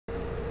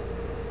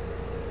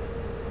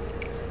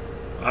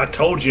I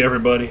told you,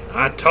 everybody.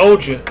 I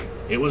told you.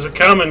 It was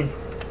a-coming.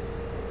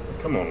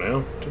 Come on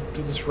now.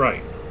 Do this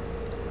right.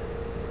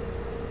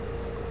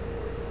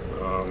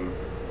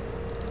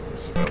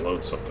 Let's see if I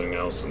load something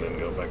else and then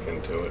go back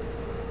into it.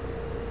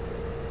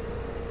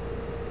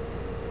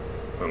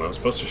 I don't know. I was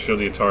supposed to show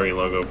the Atari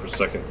logo for a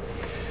second.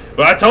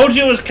 But I told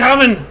you it was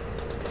coming!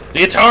 The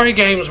Atari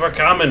games were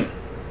coming.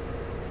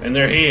 And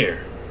they're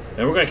here.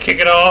 And we're going to kick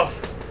it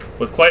off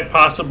with quite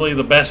possibly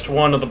the best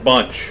one of the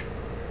bunch.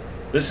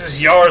 This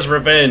is Yar's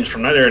Revenge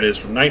from, there it is,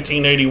 from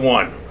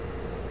 1981.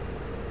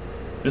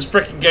 This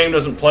freaking game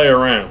doesn't play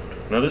around.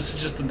 Now this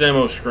is just the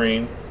demo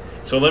screen.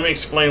 So let me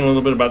explain a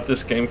little bit about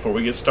this game before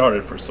we get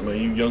started for some of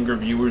you younger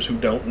viewers who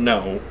don't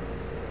know.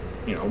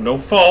 You know, no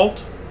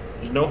fault.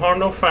 There's no harm,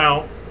 no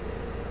foul.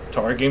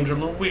 Atari games are a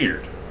little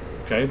weird.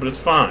 Okay, but it's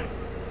fine.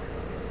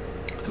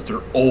 Because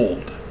they're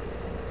old.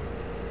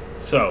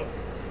 So,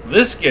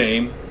 this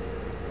game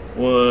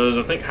was,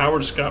 I think,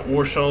 Howard Scott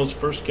Warshaw's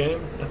first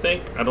game, I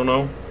think. I don't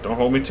know. Don't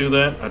hold me to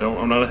that.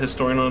 I'm not a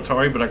historian on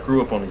Atari, but I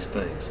grew up on these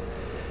things.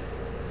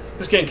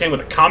 This game came with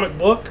a comic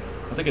book.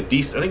 I think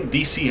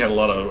DC had a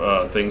lot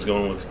of things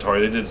going on with Atari.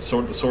 They did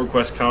the Sword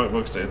Quest comic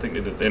books. I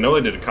think they know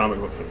they did a comic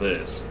book for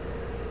this.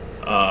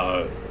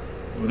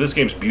 This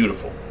game's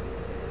beautiful,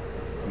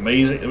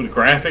 amazing. The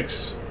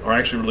graphics are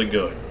actually really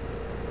good.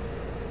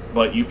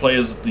 But you play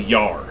as the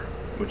Yar,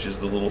 which is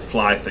the little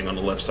fly thing on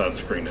the left side of the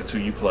screen. That's who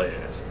you play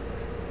as.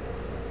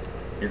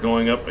 You're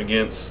going up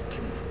against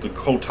the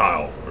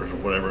Kotile, or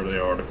whatever they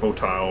are, the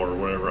Kotile or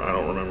whatever. I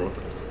don't remember what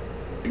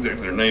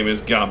exactly their name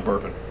is. God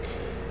burping.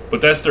 But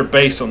that's their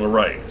base on the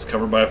right. It's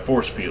covered by a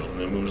force field, and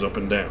it moves up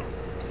and down.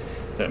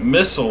 That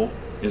missile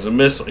is a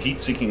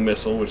heat-seeking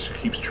missile, which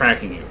keeps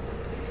tracking you.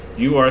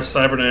 You are a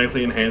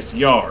cybernetically enhanced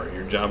Yar.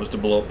 Your job is to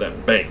blow up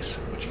that base,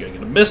 but you gotta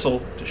get a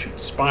missile to shoot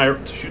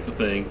the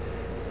thing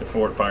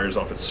before it fires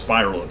off its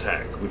spiral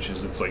attack, which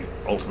is its like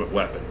ultimate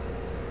weapon.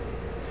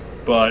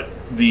 But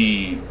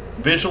the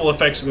visual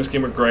effects in this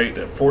game are great.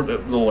 That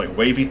little like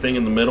wavy thing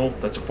in the middle,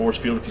 that's a force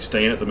field. If you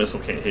stay in it, the missile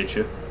can't hit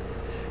you.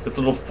 That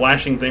little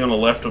flashing thing on the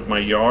left of my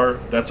Yar,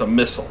 that's a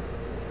missile.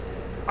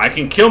 I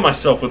can kill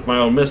myself with my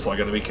own missile. I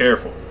got to be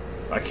careful.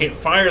 I can't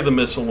fire the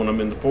missile when I'm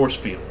in the force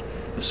field.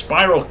 The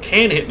spiral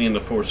can hit me in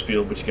the force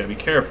field, but you got to be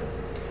careful.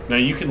 Now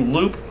you can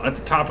loop at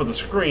the top of the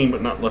screen,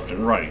 but not left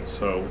and right.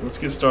 So let's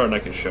get started and I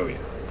can show you.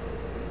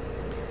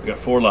 We got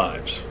 4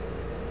 lives.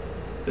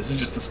 This is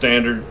just a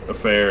standard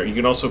affair. You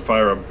can also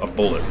fire a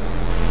bullet.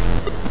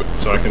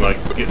 So I can like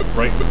get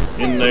right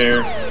in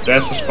there.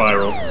 That's the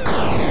spiral.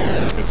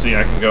 You can see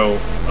I can go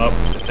up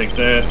and take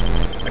that.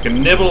 I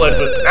can nibble at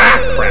the... Ah,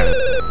 crap!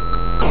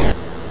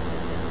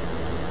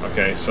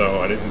 Okay,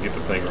 so I didn't get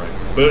the thing right.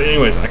 But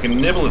anyways, I can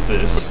nibble at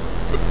this. I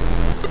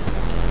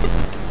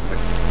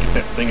can get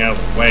that thing out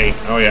of the way.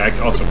 Oh yeah, I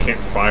also can't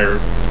fire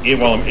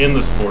while I'm in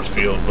this force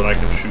field, but I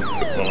can shoot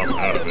while I'm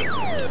out of it.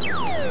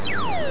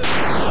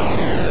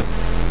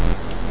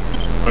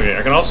 Okay,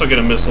 I can also get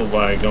a missile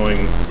by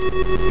going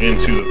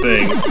into the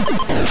thing.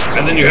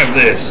 And then you have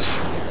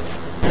this.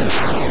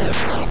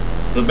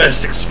 The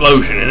best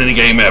explosion in any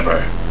game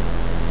ever.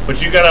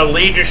 But you gotta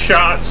lead your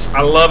shots.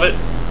 I love it.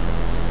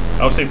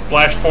 I would say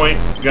Flashpoint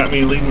got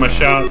me leading my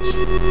shots.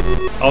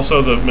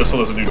 Also, the missile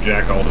doesn't do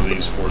jack all to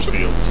these force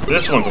fields.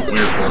 This one's a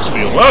weird force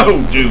field.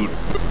 Whoa, dude!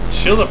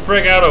 Chill the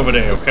frig out over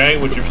there, okay?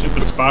 With your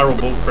stupid spiral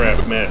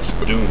bullcrap mess.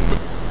 Doom.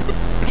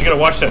 But you gotta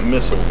watch that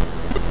missile.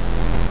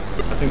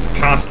 That thing's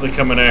constantly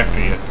coming after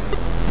you.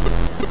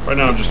 Right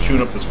now I'm just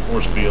chewing up this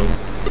force field.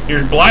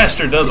 Your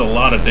blaster does a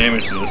lot of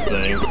damage to this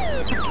thing.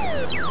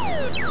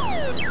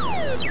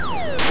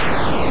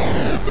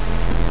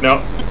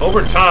 Now,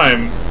 over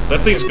time,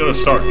 that thing's going to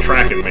start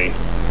tracking me.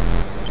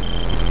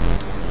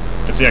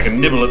 And see, I can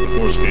nibble at the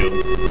force field.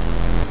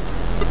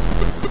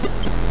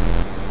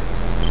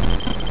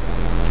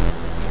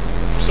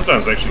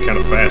 Sometimes actually kind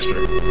of faster.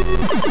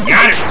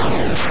 Got it!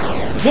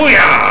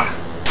 Booyah!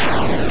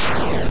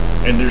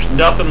 And there's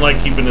nothing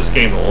like keeping this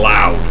game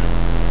loud.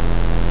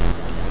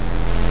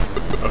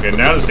 Okay,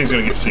 now this thing's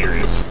going to get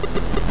serious.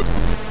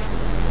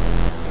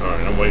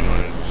 Alright, I'm waiting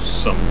on it.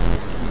 Some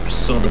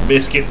of a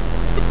biscuit.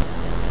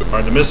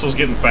 Alright, the missile's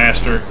getting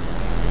faster.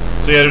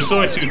 So yeah, there's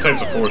only 2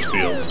 types of force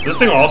fields. This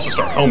thing will also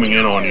start homing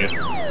in on you.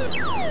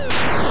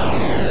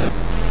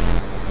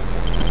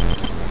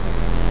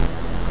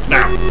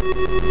 Now!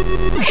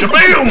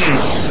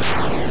 Shabooms!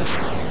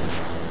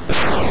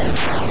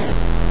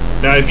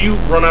 Now, if you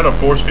run out of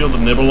force field to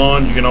nibble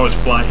on, you can always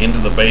fly into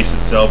the base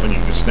itself and you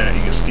can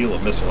steal a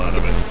missile out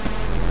of it.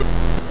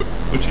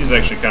 Which is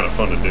actually kind of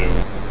fun to do.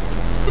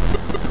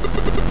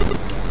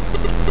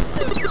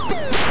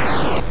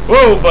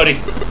 Whoa, buddy!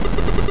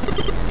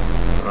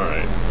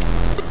 Alright.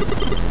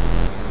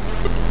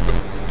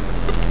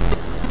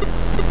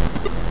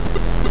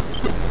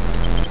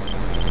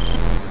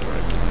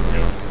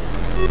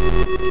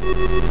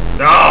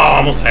 Oh,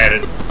 almost had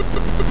it.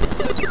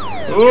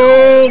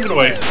 Oh, get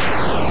away.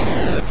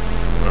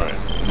 Alright,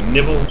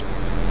 nibble.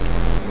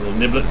 Little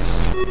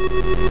niblets.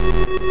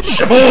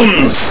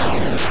 Shabooms!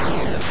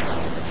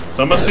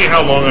 So I'm gonna see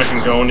how long I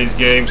can go in these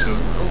games,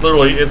 because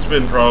literally it's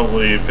been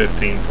probably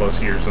 15 plus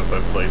years since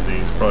I've played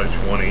these, probably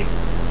 20.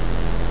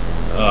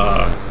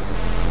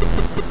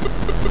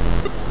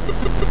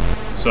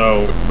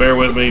 So bear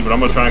with me, but I'm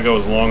gonna try and go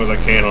as long as I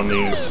can on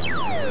these.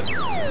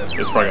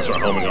 It's probably gonna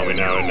start homing on me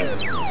now, isn't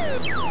it?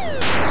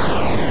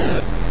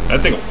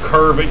 That thing will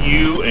curve at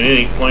you, and it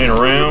ain't playing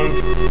around.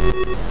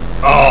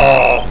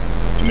 Oh!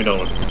 Give me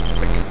another one.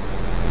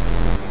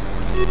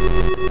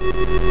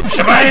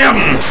 Shabam!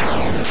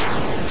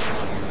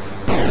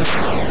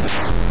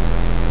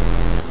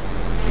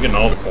 I'm getting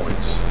all the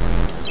points.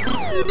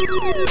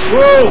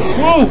 Whoa!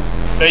 Whoa!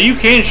 Now you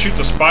can shoot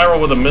the spiral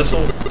with a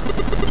missile. In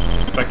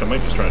fact, I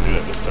might just try to do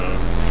that this time.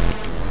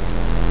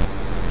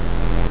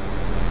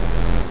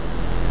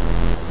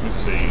 Let's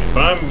see. If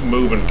I'm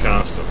moving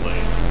constantly.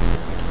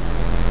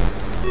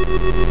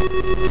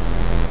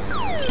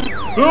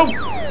 Boom!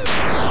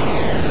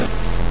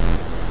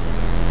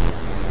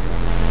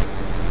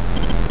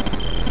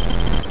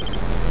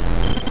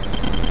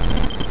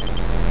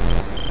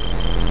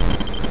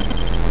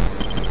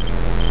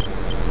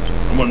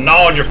 I'm gonna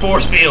gnaw on your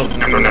force field.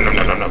 Nom nom nom nom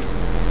nom nom nom.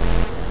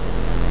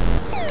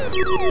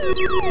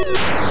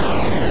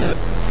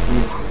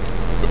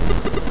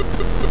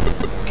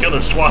 Killer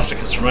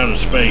swastikas from outer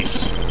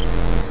space.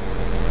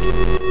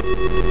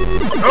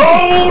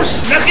 Oh,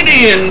 snuck it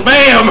in!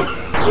 Bam!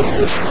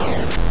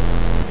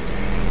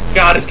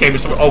 God, this game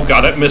is so... Oh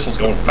god, that missile's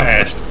going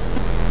fast.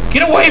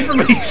 Get away from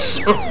me, you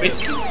son of a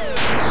bitch.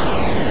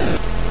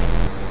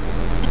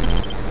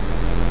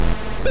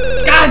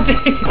 God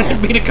damn, I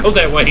didn't mean to go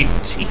that way.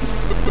 Jeez.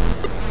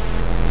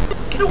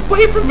 Get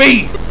away from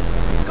me!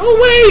 Go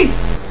away!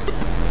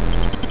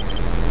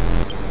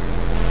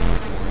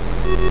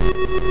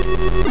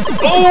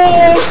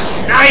 Oh,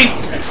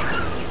 sniped!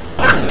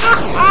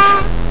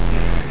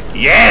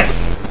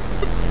 Yes!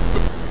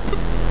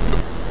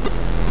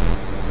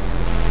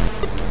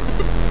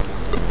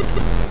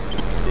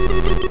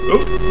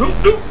 Oop,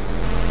 oop, oop.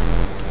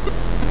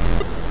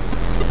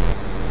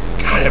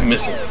 God, that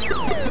missile.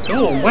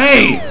 Go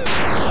away!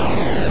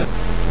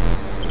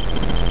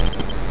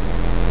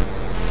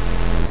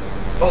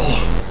 Oh,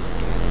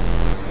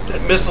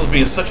 that missile's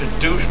being such a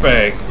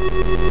douchebag.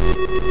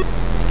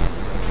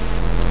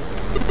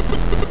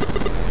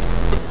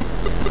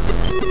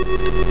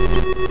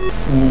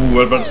 Ooh, I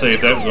was about to say if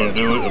that was going to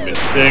do it, I'd be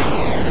sick.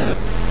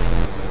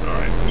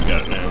 Alright, we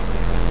got it now.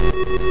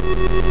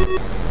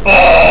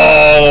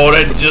 Oh,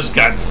 that just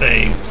got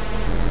saved.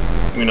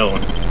 Give me another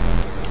one.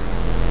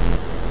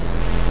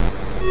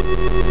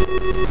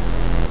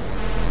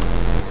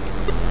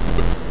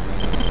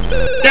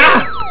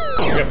 Ah!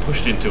 I got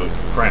pushed into it.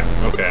 Crap.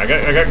 Okay, I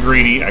got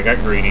greedy. I got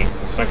greedy.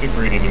 Let's not get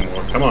greedy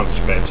anymore. Come on,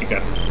 Spetz, you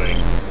got this thing.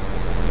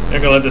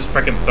 You're gonna let this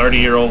freaking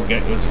 30-year-old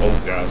get this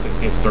old guy. This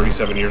game's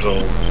 37 years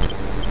old.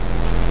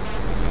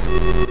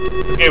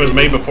 This game was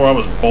made before I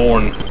was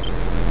born.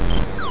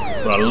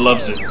 But I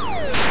loves it.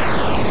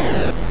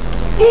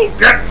 Ooh,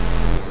 yeah!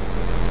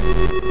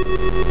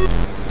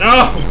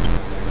 No!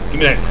 Give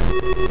me that.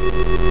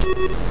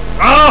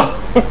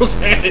 Oh! Almost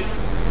had it.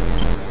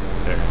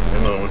 There,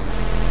 another one.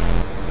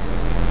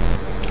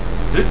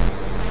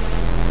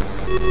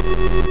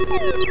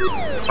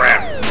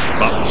 Crap.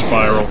 About the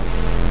spiral.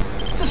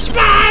 The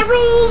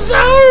spiral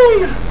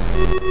zone!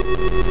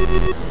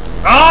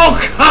 Oh,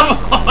 come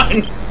on!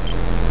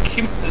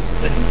 Give me this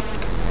thing.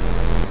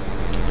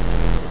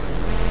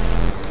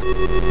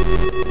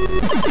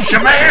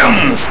 Shabam!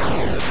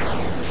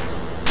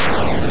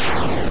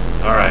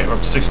 Alright, we're up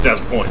to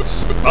 60,000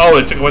 points. Oh,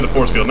 it took away the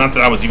force field. Not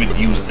that I was even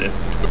using it.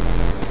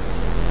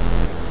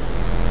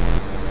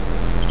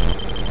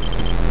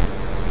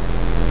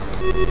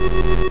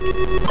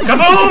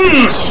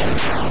 Kabooms!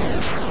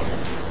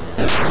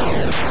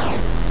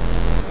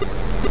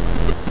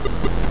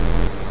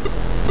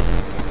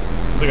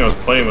 I think I was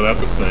playing without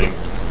this thing.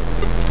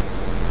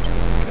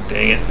 God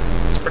dang it.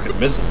 This frickin'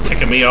 missile's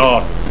ticking me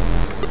off.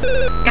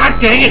 God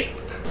dang it!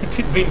 I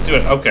didn't mean to do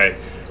it. Okay,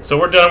 so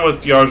we're done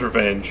with Yar's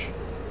Revenge.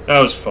 That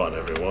was fun,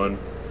 everyone.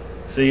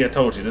 See, I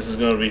told you, this is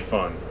going to be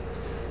fun.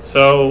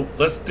 So,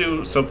 let's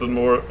do something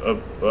more,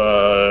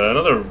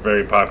 another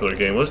very popular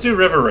game. Let's do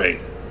River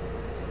Raid.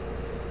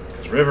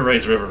 Because River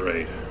Raid's River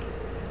Raid.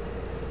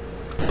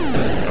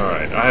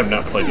 Alright, I have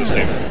not played this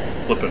game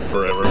flipping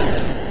forever.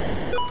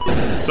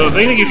 So the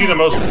thing that gives you the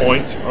most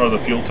points are the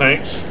fuel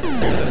tanks.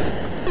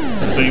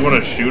 So you want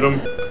to shoot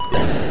them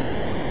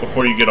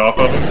before you get off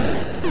of them.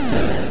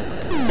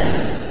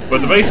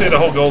 But basically the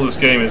whole goal of this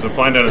game is to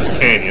fly down this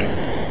canyon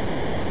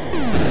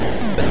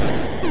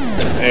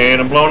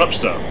and I'm blowing up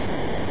stuff.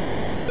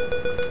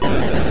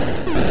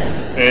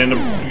 And the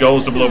goal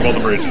is to blow up all the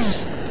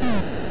bridges.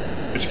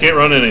 But you can't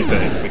run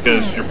anything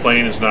because your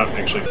plane is not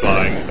actually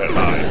flying that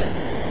high.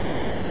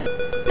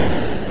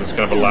 It's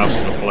kind of a louse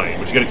in the plane,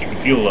 but you gotta keep the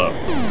fuel up.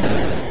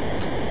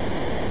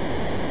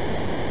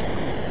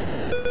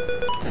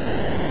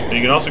 And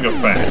you can also go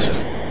fast.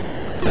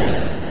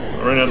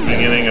 Right at the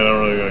beginning, I don't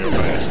really gotta go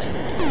fast.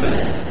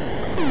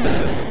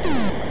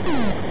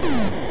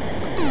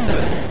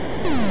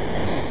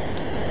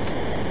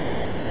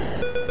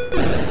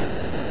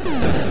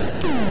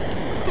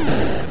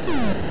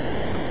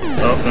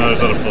 No,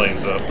 there's other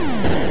planes up.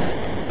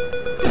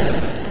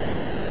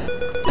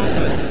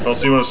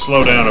 Also, you want to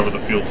slow down over the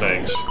fuel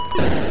tanks,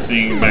 so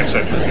you can max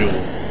out your fuel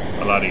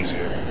a lot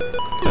easier.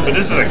 But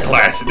this is a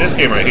classic. This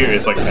game right here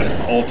is like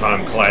an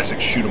all-time classic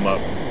shoot 'em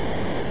up.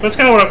 That's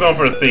kind of what I'm going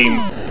for a theme.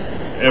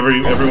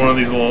 Every one of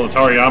these little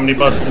Atari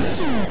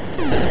omnibuses,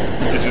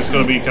 it's just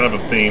going to be kind of a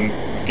theme.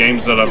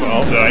 Games that I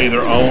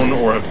either own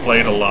or have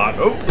played a lot.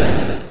 Oh,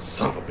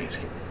 son of a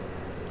biscuit!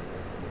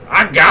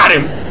 I got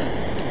him.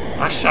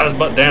 I shot his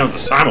butt down as a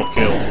simul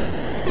kill.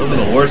 Those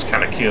are the worst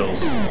kind of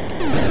kills.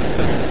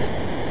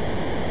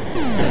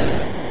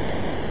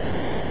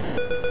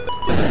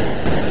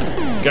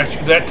 Got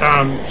you that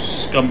time,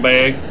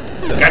 scumbag.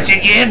 Got you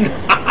again!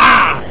 Ha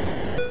ha!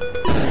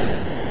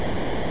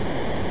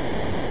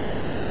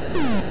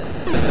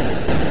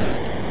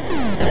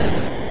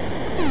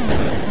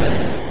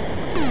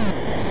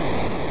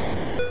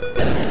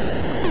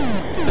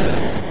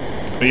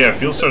 But yeah,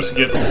 fuel starts to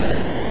get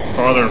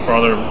farther and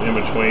farther in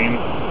between.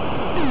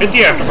 Hit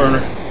the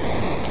afterburner.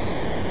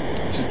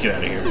 Just get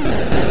out of here.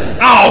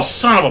 Oh,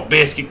 son of a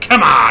biscuit!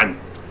 Come on!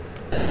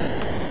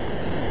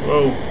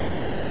 Whoa.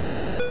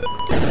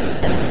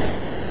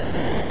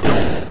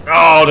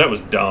 Oh, that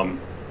was dumb.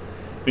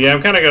 But yeah,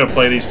 I'm kind of going to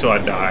play these till I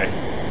die.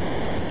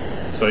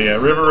 So yeah,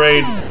 River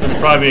Raid would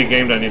probably be a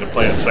game that I need to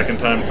play a second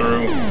time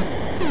through.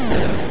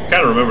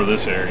 Kind of remember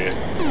this area.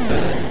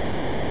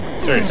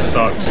 This area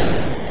sucks.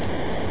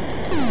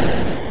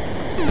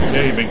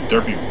 Yeah, you big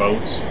derpy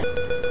boats.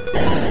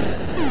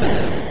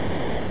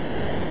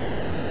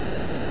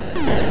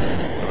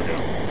 There we go.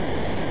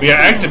 But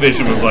yeah,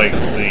 Activision was like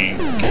the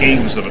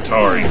kings of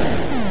Atari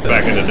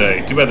back in the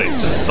day. Too bad they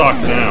suck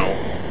now.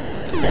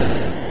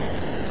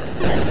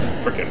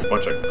 Freaking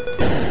bunch of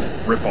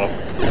rip-off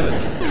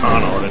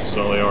con artists is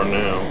all they are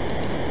now.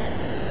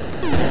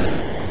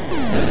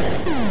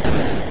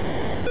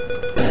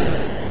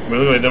 I mean,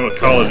 look what they've done with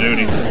Call of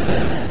Duty.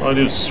 All they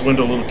do is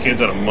swindle little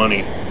kids out of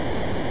money.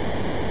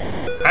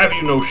 Have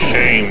you no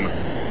shame?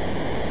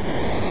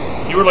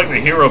 You were like the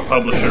hero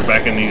publisher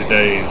back in these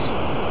days.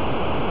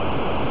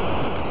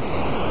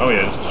 Oh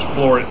yeah, just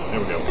floor it. There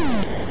we go.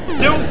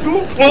 No,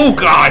 oh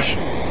gosh!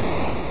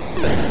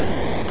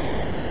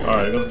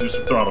 Alright, let's do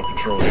some throttle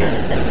control here.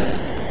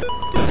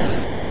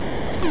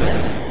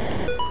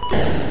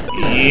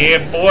 Yeah,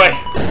 boy!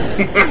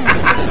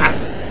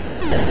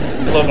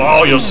 Love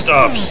all your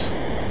stuffs.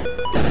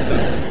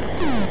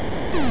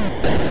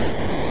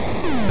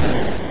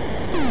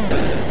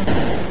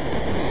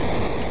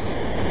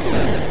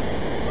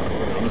 Alright,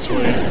 we're going this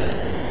way.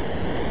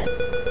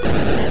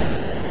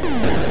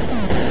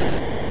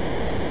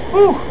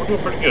 Whew, we're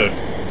doing pretty good.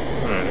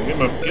 Alright, I'm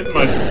getting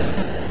my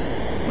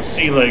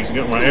sea legs,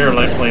 getting my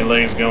airplane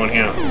legs going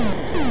here.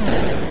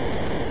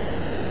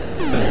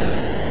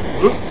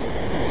 Oop.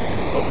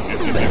 Oh, yep,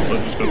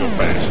 just gonna go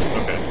fast.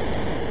 Okay.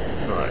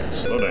 Alright,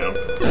 slow down.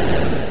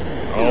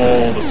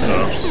 All the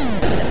stuffs.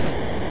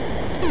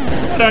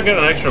 I don't get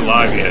an extra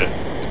live yet.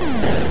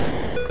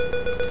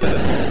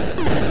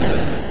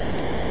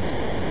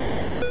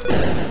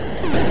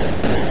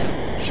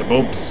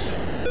 Shaboops.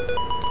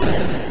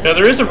 Now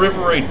there is a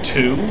River Raid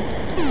 2.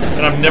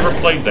 And I've never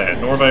played that,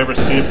 nor have I ever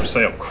seen it for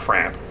sale.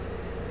 Crap.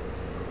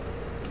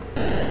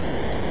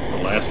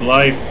 The Last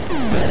Life.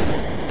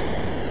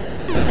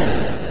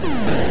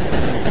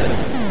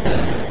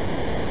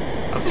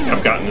 I think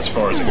I've gotten this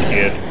far as a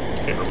kid.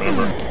 Can't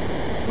remember.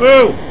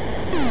 Woo!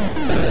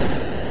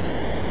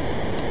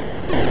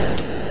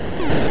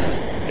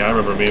 Yeah, I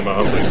remember me and my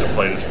uncle used to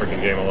play this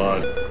freaking game a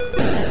lot.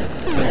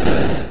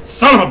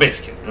 Son of a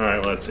biscuit!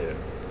 Alright, well that's it.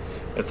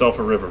 That's all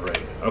for River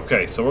Raid.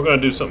 Okay, so we're going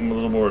to do something a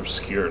little more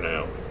obscure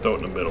now. Throw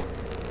it in the middle.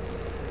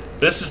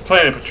 This is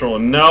Planet Patrol.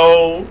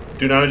 No,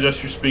 do not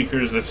adjust your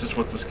speakers. That's just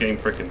what this game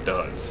freaking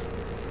does.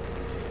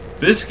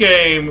 This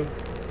game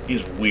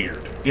is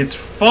weird. It's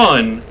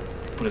fun,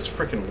 but it's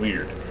freaking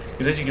weird.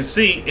 Because as you can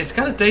see, it's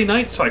got a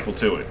day-night cycle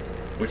to it,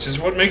 which is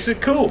what makes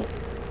it cool.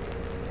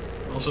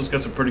 Also, it's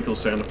got some pretty cool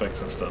sound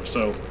effects and stuff.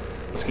 So,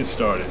 let's get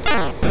started.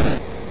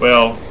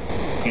 Well,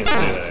 can't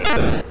say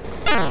that.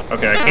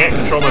 Okay, I can't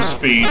control my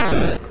speed.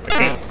 I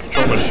can't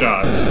control my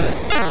shots.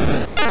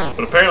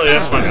 But apparently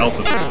that's my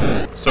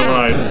altitude. So when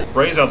I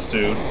raise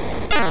altitude,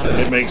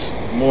 it makes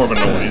more of a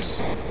noise.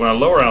 When I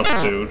lower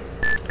altitude,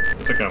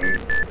 it's like I'm...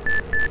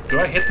 Do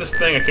I hit this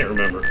thing? I can't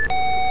remember.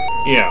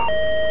 Yeah.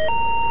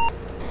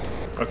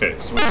 Okay,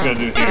 so what you're going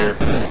to do here,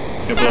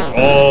 you blow up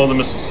all the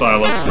missile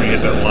silos before you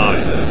hit that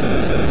line.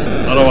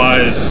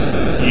 Otherwise,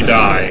 you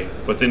die.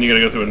 But then you got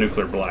to go through a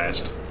nuclear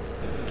blast.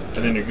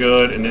 And then you're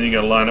good, and then you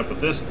got to line up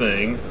with this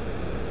thing,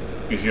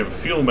 because you have a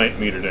fuel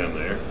meter down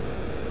there.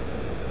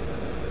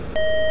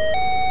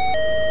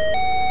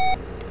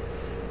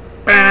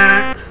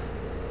 Bah!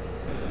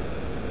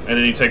 And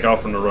then you take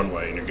off from the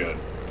runway, and you're good.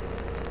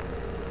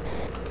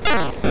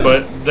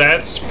 But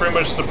that's pretty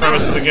much the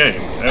premise of the game.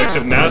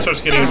 Except now it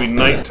starts getting to be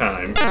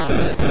nighttime.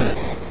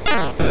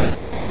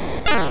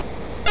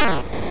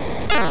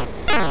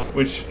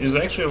 Which is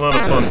actually a lot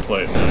of fun to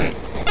play at night.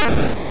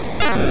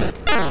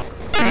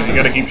 Because you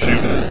gotta keep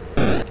shooting.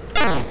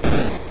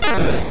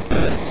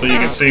 so you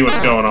can see what's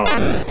going on.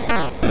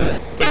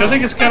 Which I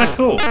think is kind of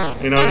cool.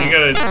 You know, you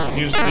gotta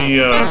use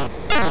the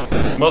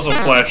muzzle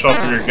flash off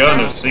of your gun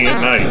to see at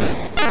night.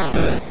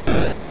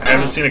 I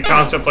haven't seen a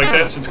concept like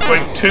that since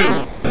Quake 2.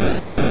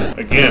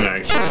 Again,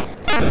 actually.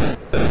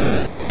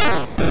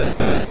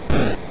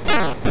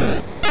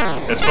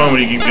 It's fun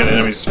when you keep getting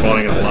enemies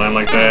spawning in a line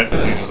like that,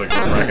 and you just like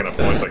racking up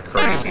points like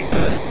crazy.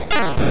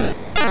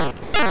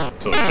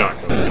 Until the shot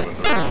comes coming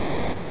through.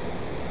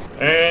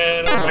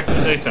 And we're back to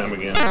the daytime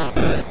again.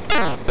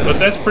 But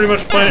that's pretty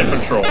much Planet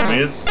Patrol. I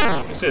mean, it's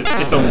a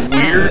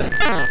weird...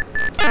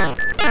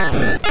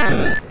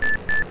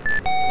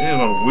 It is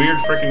a weird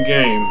freaking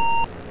game,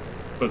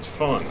 but it's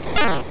fun.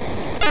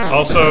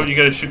 Also, you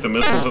gotta shoot the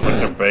missiles at like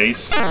their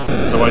base,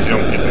 otherwise you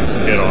don't get the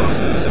hit on them.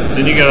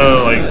 Then you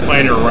gotta like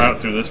plan your route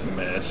through this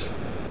mess,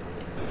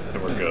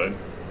 and we're good.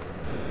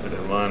 And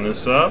then line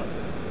this up.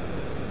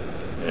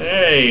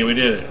 Hey, we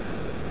did it.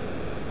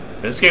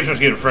 This game's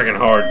supposed to get freaking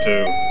hard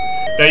too.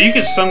 Now you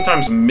can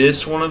sometimes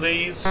miss one of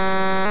these,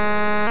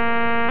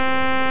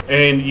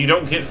 and you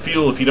don't get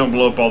fuel if you don't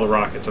blow up all the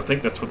rockets. I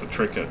think that's what the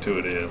trick to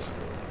it is.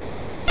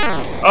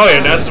 Oh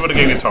yeah, now this is when the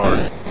game gets hard.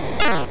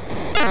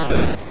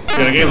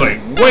 Yeah, the game's like,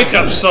 wake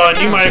up, son!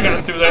 You might have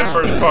gotten through that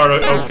first part,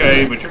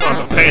 okay, but you're going to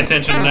have to pay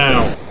attention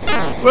now.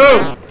 Woo!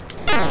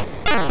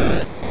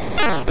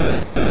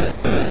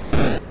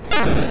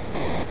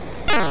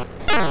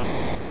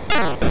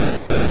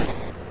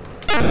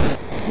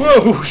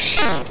 Whoa!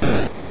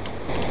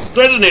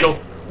 Thread the needle!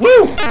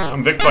 Woo!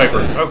 I'm Vic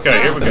Viper.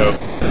 Okay, here we go.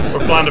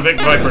 We're flying to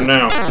Vic Viper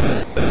now.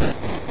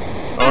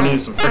 I'll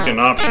need some freaking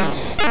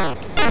options.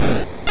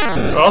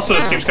 Also,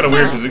 this game's kind of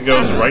weird because it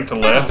goes right to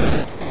left.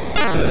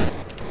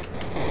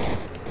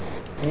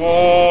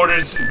 Whoa,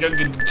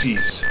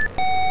 jeez.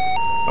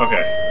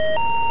 Okay.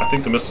 I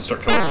think the missiles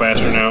start coming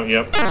faster now.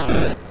 Yep.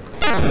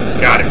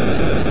 Got it.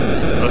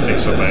 This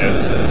ain't so bad.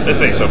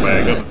 This ain't so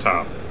bad. Go to the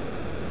top.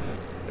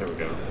 There we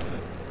go.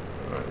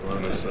 Alright,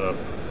 line this up.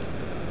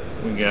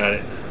 We got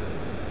it.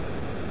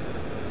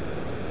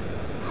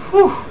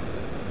 Whew.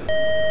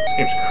 This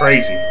game's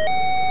crazy.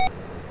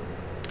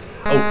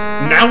 Oh,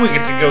 now we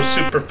get to go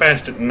super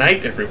fast at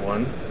night,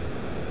 everyone.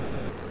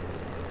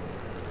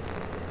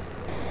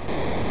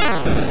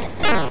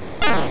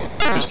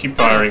 Just keep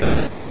firing.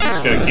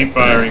 Just gotta keep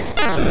firing.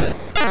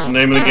 That's the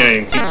name of the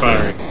game. Keep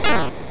firing.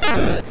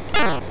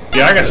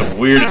 Yeah, I got some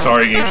weird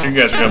Atari games. You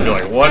guys are gonna be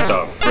like, what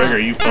the frig are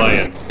you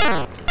playing?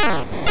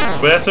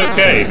 But that's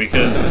okay,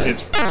 because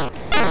it's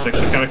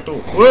actually kind of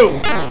cool. Whoa!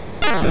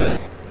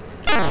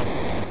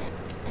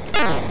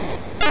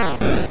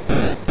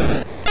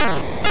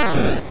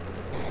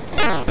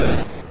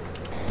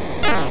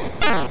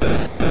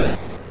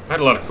 I had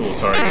a lot of cool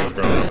Atari games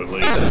growing up, at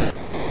least.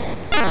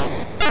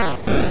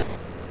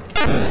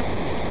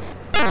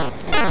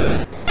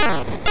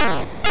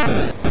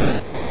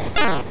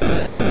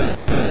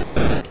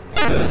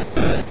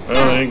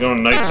 Well, it ain't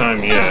going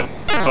nighttime yet. I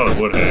thought it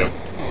would have.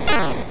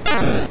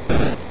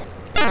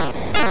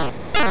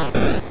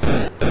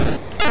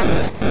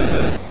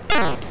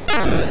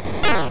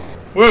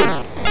 Woo!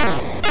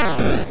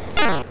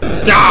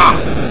 Ah! I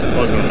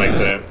wasn't gonna make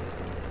that.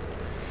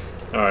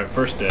 Alright,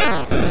 first death.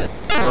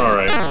 We're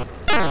alright. I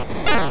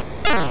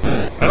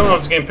don't know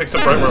if this game picks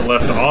up right where it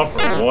left off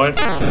or what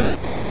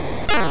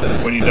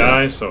when you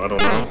die, so I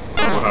don't know. I don't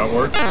know how it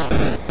works.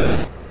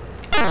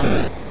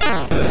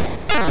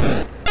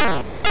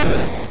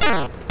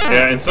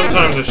 Yeah, and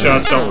sometimes the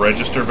shots don't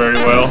register very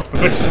well,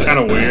 which is kind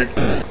of weird.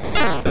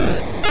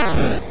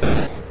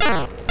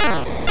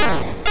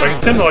 I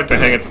tend to like to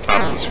hang at the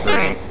top of the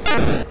screen.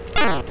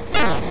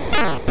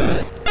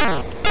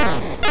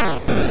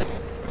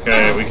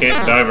 Okay, we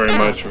can't die very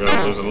much. We're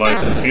gonna lose a life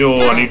and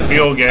fuel. I need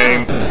fuel,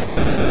 game.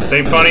 This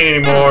ain't funny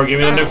anymore. Give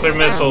me the nuclear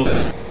missiles.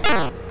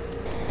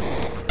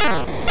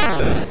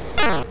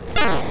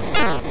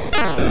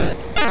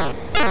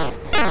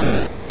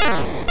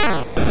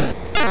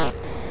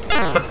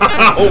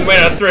 Oh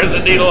man, I threaded the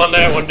needle on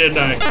that one, didn't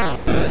I?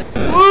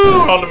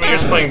 Woo! All the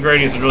meters playing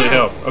gradients really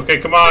help. Okay,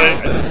 come on.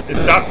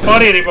 It's not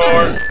funny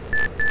anymore.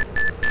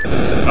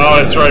 Oh,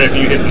 that's right. If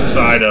you hit the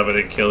side of it,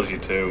 it kills you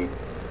too.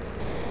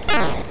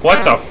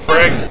 What the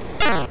frig?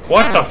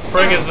 What the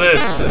frig is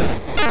this?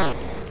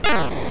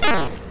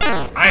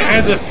 I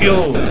had the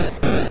fuel.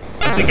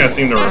 I think I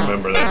seem to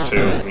remember that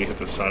too. When you hit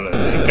the side of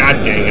that thing. God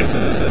dang it.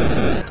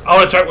 Oh,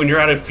 that's right. When you're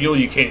out of fuel,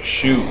 you can't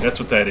shoot. That's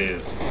what that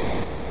is.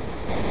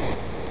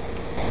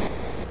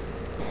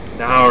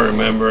 Now I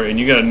remember. And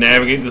you gotta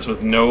navigate this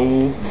with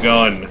no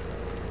gun.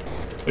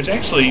 Which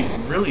actually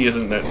really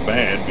isn't that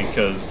bad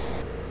because,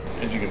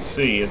 as you can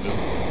see, it just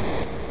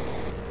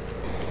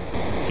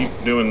keep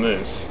doing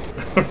this.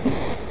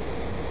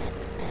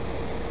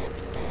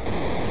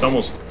 It's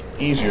almost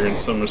easier in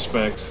some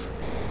respects.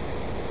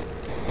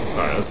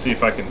 Alright, let's see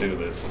if I can do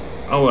this.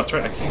 Oh, that's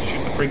right, I can't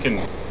shoot the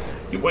freaking...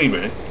 Wait a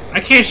minute. I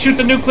can't shoot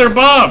the nuclear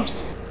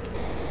bombs!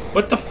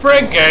 What the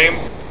frig, game?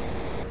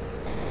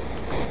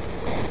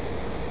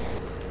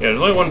 Yeah,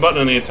 there's only one button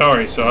on the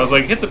Atari, so I was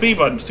like, hit the B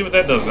button, see what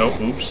that does. No,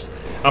 oops.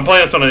 I'm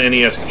playing this on an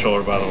NES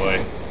controller, by the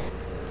way.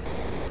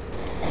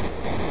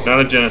 Not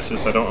a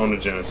Genesis. I don't own a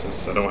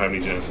Genesis. I don't have any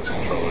Genesis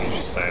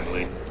controllers,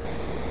 sadly.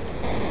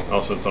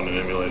 Also, it's on an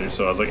emulator,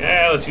 so I was like,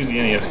 let's use the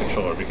NES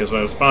controller, because when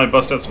I was finally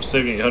busting out some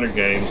Sega 800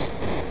 games,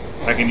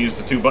 I can use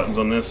the 2 buttons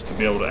on this to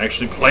be able to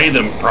actually play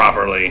them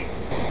properly.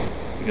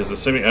 Because the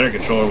Sega 800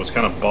 controller was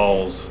kind of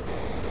balls,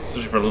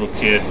 especially for a little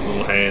kid with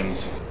little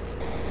hands.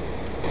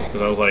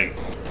 Because I was like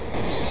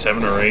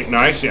 7 or 8. No,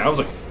 actually, I was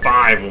like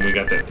 5 when we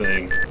got that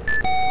thing.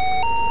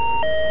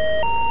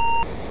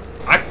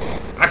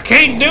 I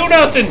can't do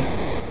nothing!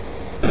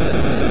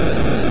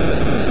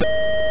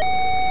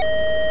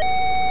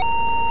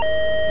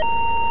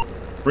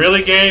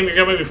 Really, game? You're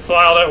gonna make me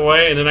fly all that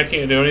way and then I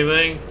can't do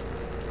anything?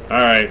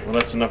 Alright, well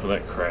that's enough of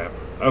that crap.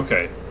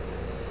 Okay.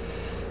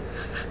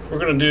 We're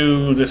gonna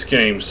do this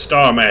game,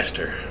 Star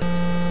Master.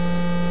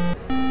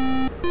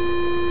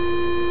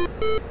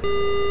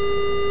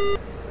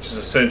 Which is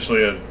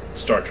essentially a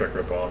Star Trek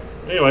ripoff.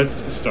 Anyways,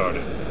 let's get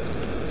started.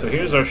 So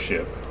here's our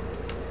ship.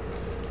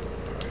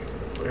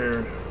 Alright,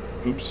 where...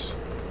 Oops.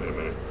 Wait a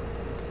minute.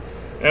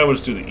 Yeah, we'll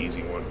just do the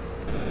easy one.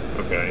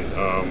 Okay,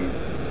 oh,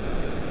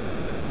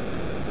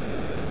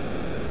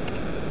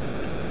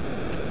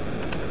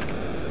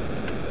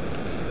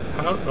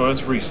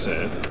 let's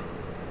reset.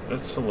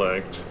 Let's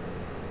select.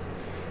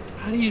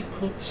 How do you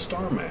pull up the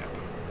star map?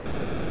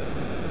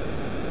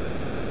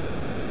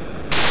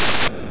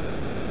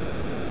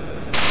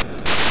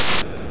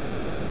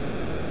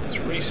 Let's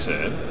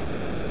reset.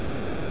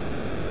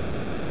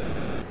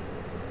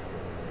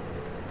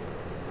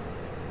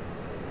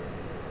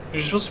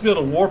 You're supposed to be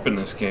able to warp in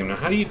this game. Now,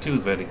 how do you do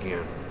that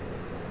again?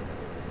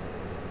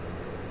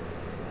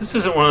 This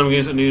isn't one of them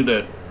games that need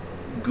that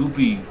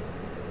goofy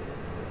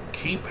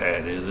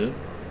keypad, is it?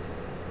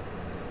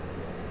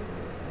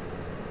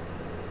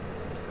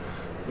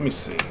 Let me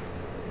see.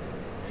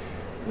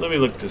 Let me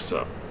look this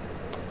up.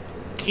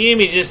 Give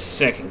me just a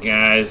second,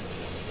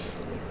 guys.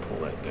 Let me pull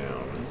that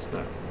down. It's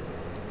not.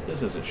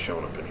 This isn't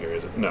showing up in here,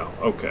 is it? No.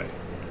 Okay.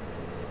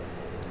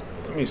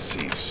 Let me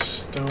see.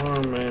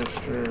 Star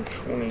Master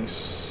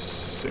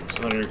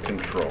 2600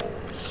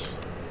 controls.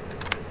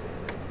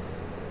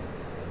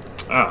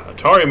 Ah,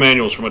 Atari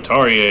manuals from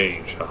Atari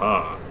age.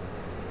 Haha.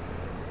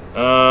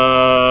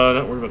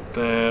 Not worried about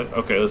that.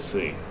 Okay, let's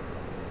see.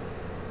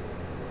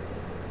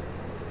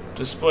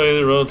 Display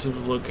the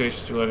relative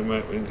locations to item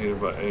map indicated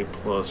by A+.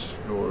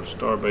 Your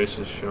star base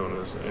is shown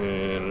as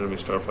and enemy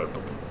starfight.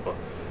 Blah, blah, blah.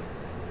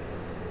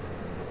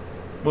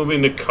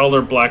 Moving the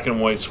color black and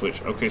white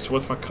switch. Okay, so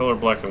what's my color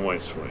black and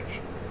white switch?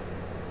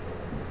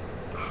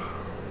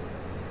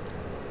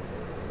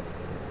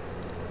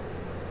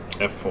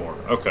 F4.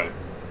 Okay.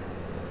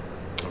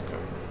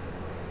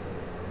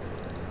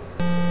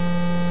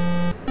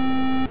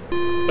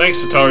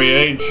 Thanks, Atari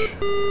Age.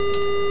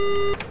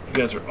 You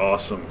guys are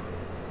awesome.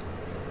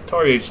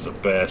 Atari Age is the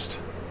best.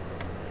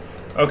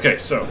 Okay,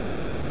 so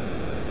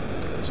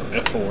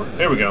F4.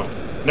 There we go.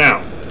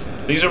 Now,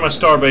 these are my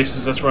star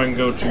bases. That's where I can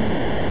go to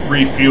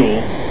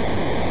refuel.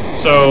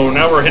 So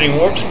now we're hitting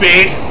warp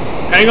speed.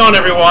 Hang on,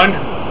 everyone.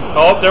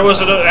 Oh, there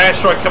was an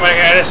asteroid coming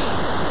at us.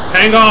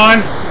 Hang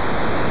on.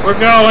 We're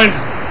going.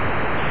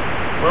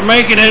 We're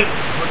making it.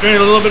 We're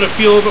getting a little bit of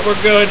fuel, but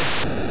we're good.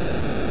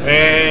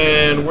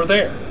 And we're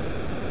there.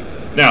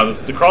 Now,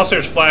 the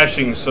crosshair's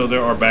flashing, so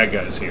there are bad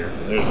guys here.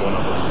 There's one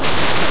of them.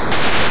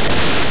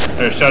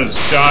 There's shot is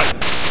shot.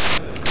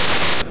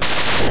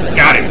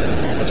 Got him!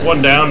 That's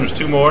one down, there's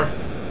 2 more.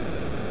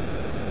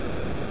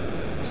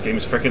 This game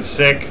is freaking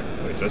sick.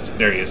 Wait,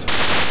 there he is.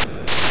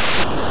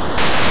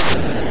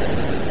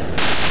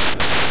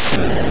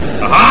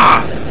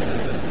 Aha!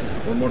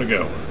 1 more to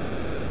go.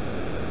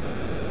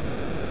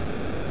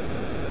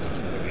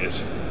 There he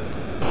is.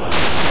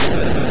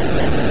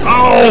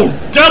 Oh!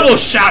 Double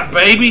shot,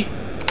 baby!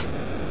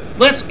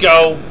 Let's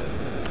go!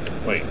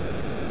 Wait.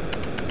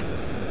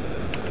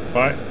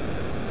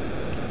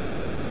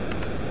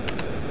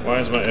 Why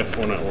is my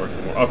F4 not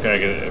working more? Okay, I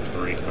get it,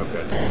 F3.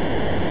 Okay.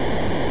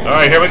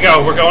 Alright, here we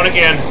go. We're going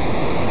again.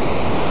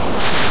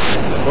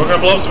 We're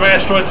gonna blow some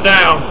asteroids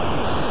down.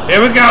 Here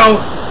we go!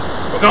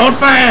 We're going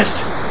fast!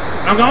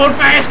 I'm going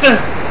faster!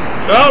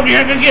 Oh, you're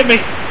not gonna get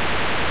me!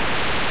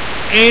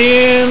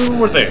 And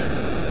we're there.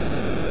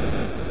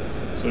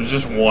 So there's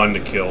just 1 to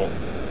kill.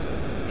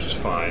 Which is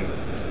fine.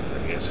 I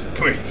guess.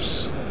 Come here, you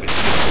son of a bitch.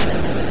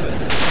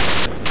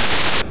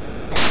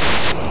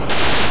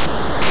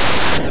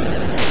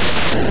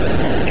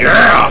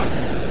 Yeah!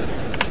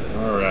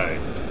 Alright.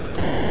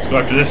 Let's go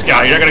after this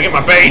guy. You're not gonna get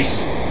my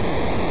base!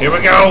 Here we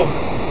go!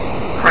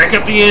 Crank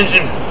up the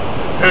engine!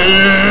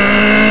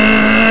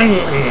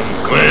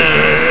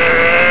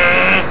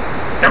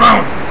 Come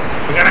on!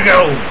 We gotta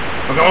go!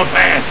 We're going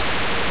fast!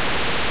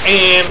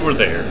 And we're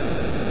there.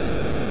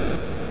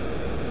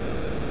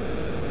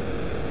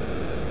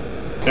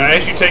 Now,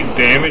 as you take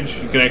damage,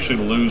 you can actually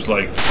lose,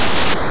 like,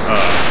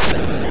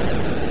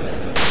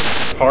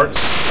 parts.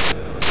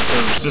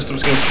 Or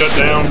systems can shut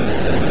down.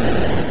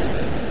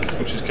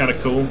 Which is kind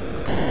of cool.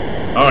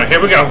 Alright,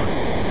 here we go.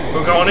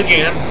 We're going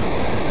again.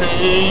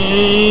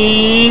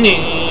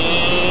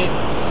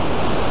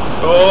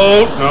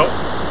 Oh, no.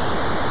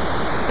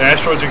 The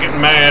asteroids are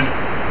getting mad.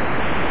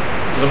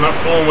 Because I'm not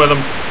fooling with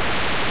them.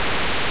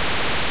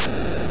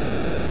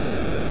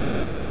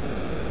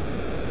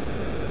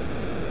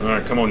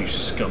 Alright, come on, you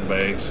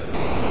scumbags.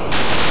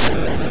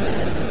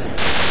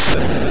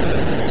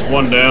 It's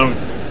one down.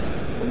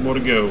 One more to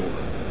go.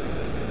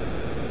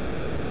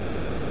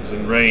 He's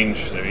in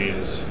range. There he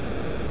is.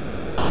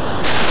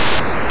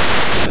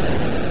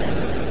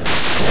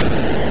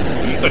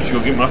 You thought you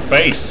were getting my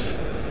face.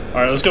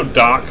 Alright, let's go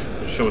dock.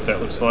 Let's show what that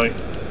looks like.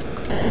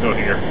 We'll go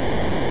here.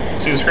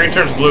 See, the screen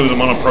turns blue.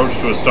 I'm on approach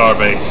to a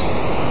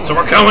starbase. So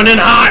we're coming in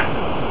hot!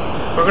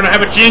 We're gonna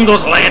have a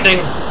Jingles landing.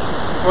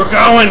 We're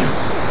going!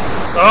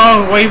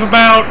 Oh, wave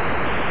about!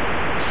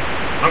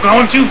 I'm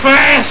going too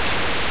fast!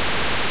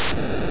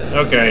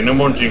 Okay, no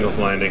more Jingles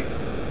landing.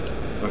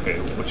 Okay,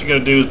 what you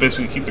gotta do is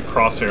basically keep the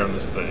crosshair on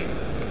this thing.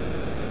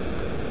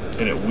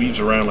 And it weaves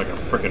around like a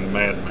frickin'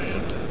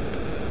 madman.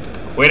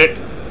 Quit it!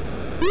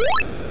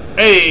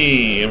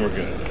 Hey! And we're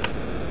good.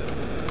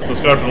 Let's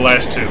go after the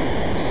last two.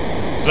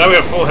 So now we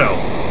have full health.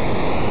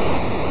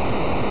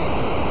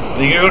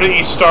 And you go to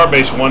each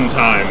starbase one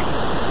time.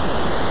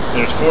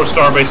 There's 4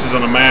 starbases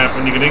on the map,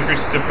 and you can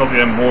increase the difficulty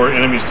and have more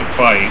enemies to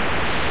fight.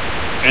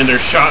 And their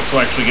shots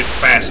will actually get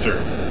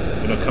faster.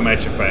 It'll come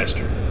at you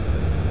faster.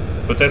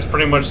 But that's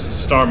pretty much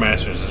Star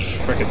Masters. It's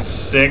freaking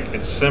sick,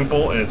 it's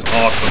simple, and it's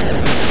awesome.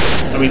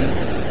 I mean,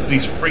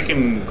 these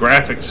freaking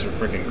graphics are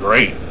freaking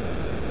great.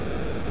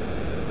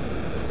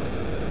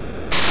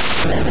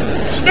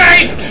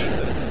 Sniped!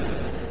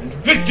 And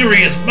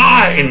victory is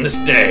mine this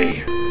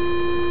day!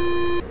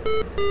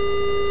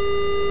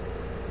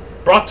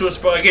 Brought to us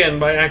again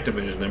by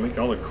Activision. They make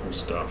all the cool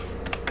stuff.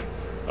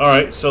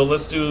 Alright, so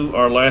let's do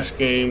our last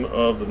game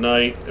of the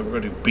night, and we're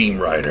going to do Beam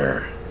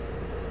Rider.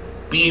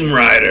 Beam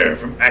Rider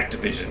from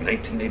Activision,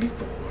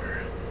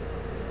 1984.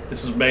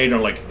 This was made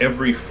on like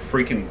every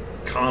freaking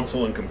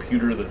console and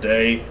computer of the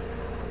day.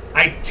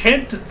 I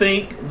tend to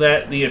think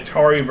that the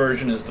Atari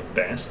version is the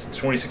best, the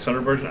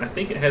 2600 version. I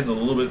think it has a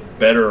little bit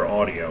better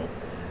audio.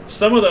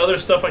 Some of the other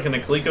stuff, like in the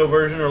Coleco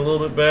version, are a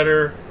little bit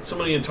better. Some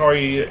of the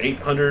Atari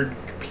 800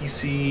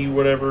 PC,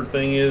 whatever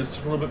thing is,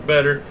 a little bit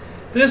better.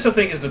 This, I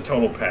think, is the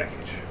total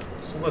package.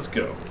 So let's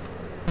go.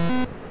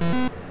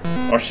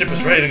 Our ship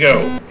is ready to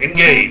go.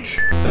 Engage!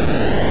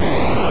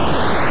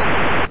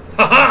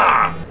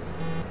 Ha-ha!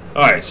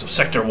 Alright, so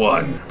Sector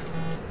 1.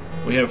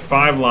 We have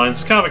 5 lines.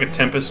 It's kind of like a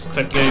Tempest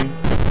type game.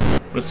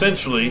 But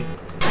essentially,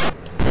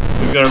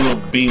 we've got our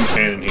little beam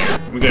cannon here.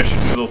 We've got to shoot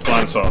these little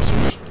flying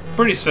saucers.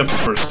 Pretty simple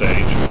first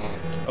stage.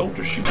 Oh,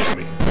 they're shooting at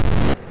me.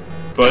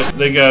 But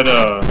they got,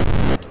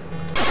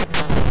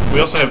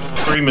 we also have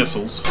 3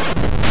 missiles.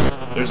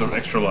 There's an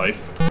extra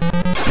life.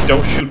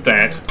 Don't shoot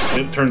that.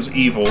 It turns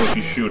evil if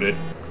you shoot it.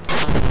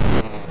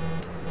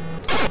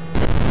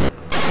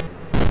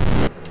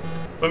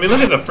 I mean,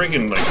 look at the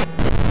freaking, like,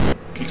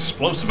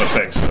 explosive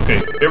effects.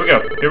 Okay, here we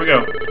go. Here we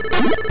go.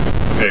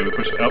 Okay, we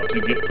pushed up to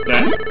get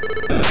that.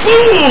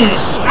 Boom!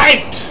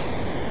 Sniped!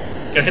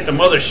 Gotta hit the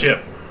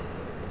mothership.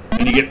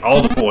 And you get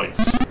all the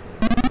points.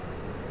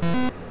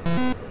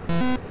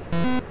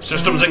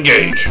 Systems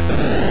engage.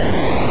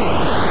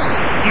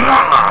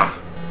 Ah!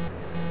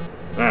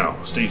 Now,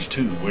 stage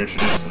 2, we're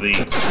introduced to these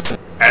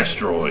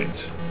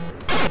asteroids.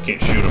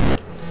 Can't shoot them.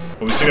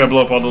 But we still gotta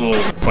blow up all the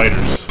little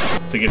fighters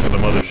to get to the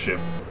mothership.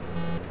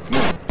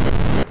 Come on.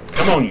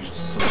 Come on, you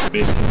son of a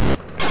bitch.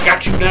 I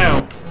got you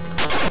now.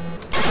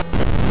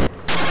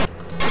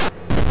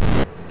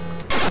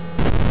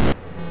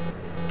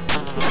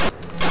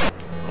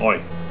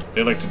 Oi.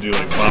 They like to do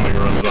like bombing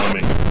runs on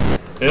me.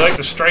 They like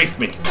to strafe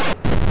me.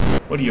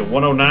 What are you,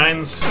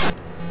 109s?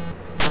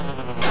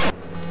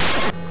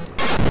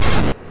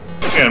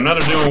 Look at them, now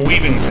they're doing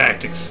weaving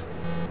tactics.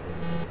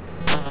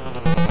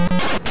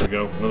 There we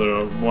go,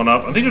 another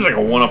 1-up. I think there's like a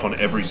 1-up on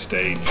every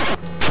stage.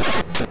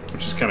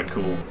 Which is kind of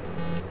cool.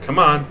 Come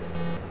on.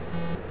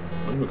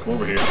 I'm gonna come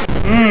over here.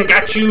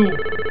 Got you!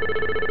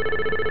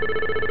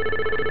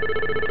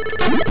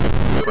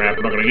 Crap,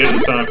 I'm not gonna get it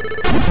this time.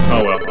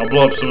 Oh well, I'll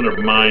blow up some of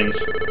their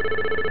mines.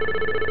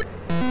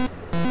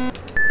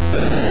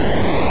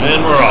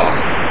 And we're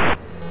off.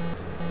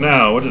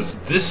 Now, what does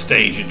this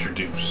stage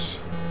introduce?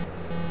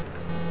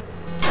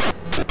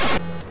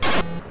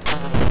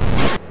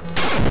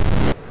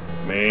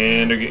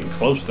 Man, they're getting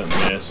close to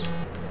that mess.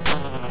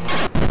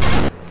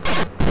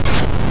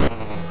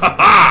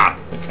 Ha-ha!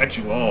 I got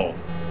you all.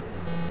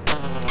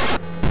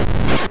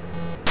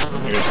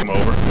 You're gonna come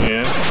over.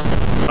 Yeah.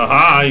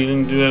 Ha-ha! You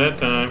didn't do that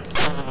time.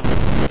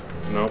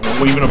 No,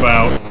 we're weaving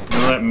about.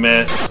 None of that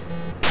mess.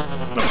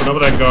 Not putting up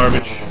with that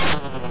garbage.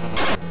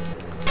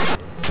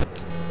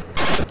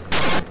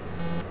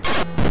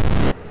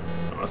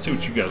 Oh, let's see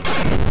what you guys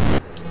are doing.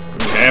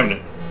 We're having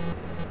it.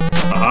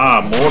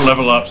 Aha, more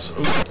level ups.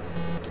 Ooh.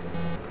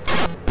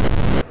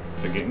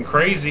 They're getting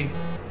crazy.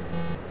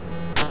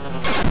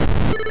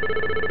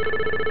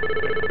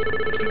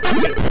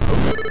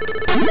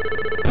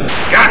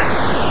 Got it!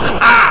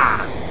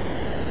 Ah!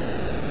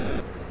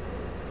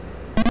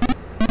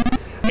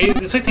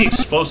 It's like the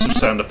explosive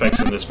sound effects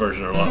in this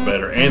version are a lot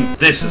better, and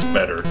this is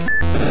better.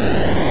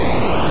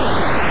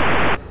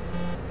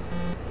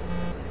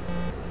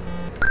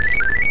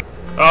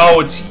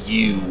 Oh, it's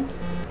you.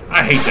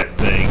 I hate that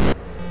thing.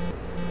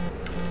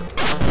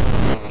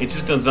 It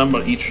just does nothing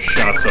but eat your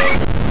shots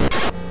up.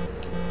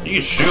 You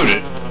can shoot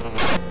it.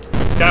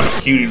 It's kind of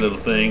a cutie little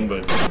thing,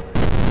 but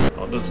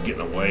oh, it doesn't get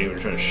in the way when you're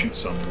trying to shoot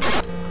something.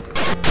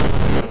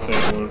 Got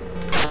that one.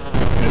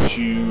 Got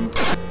you.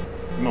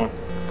 Come on.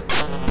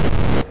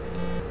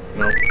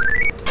 Nope.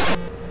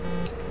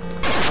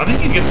 I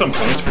think you get some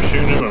points for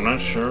shooting it, but I'm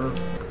not sure.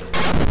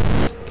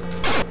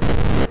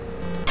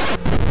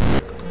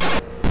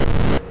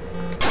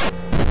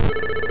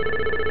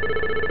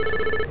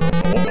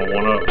 I want my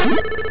one up.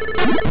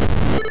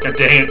 God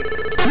dang it.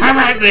 Come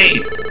at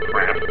me!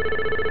 Crap.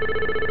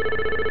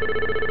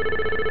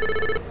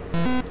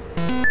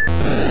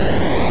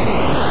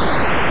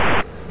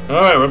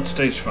 Alright, we're up to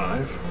stage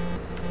 5.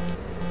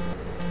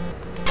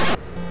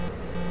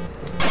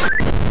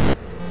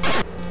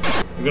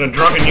 We got a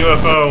drunken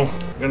UFO.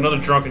 We got another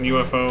drunken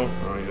UFO.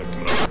 Oh, he's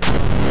coming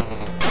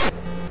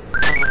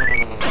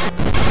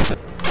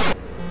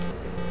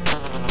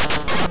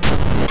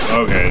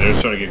over. Okay, they're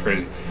starting to get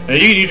crazy. Now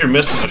you can use your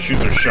missiles to shoot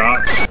their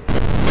shots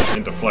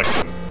and deflect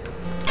them.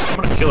 I'm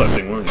gonna kill that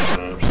thing one of these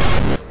times.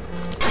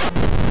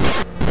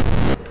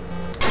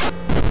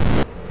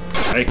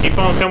 Hey, keep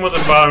on coming with the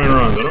bombing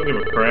runs. I don't give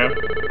a crap.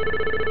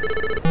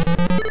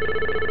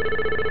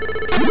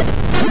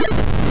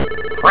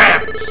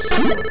 Crap!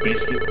 Son of a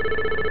biscuit.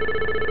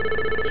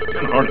 It's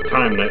kind of hard to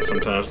time that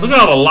sometimes. Look at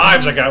all the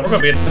lives I got. We're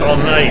gonna be at this all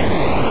night.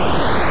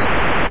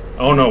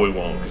 Oh no, we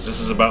won't, because this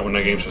is about when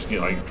that game's just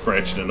get like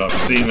ratcheted up.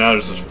 See, now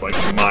there's just like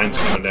mines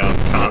coming down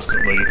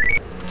constantly.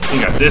 You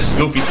got this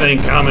goofy thing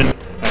coming.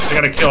 I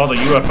still gotta kill all the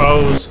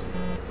UFOs.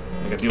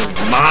 I gotta deal with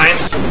these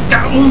mines.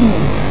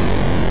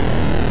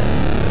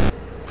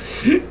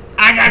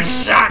 I got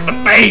shot in the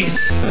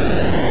face!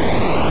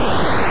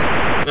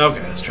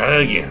 Okay, let's try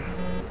that again.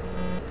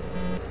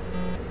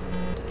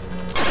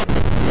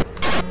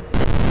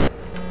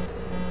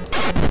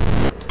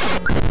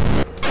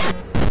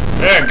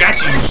 There, got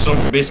you, you son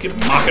of a biscuit,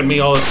 mocking me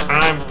all this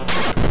time.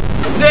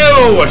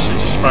 No! I should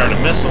just fire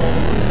a missile.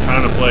 I'm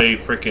trying to play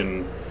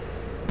freaking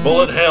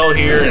bullet hell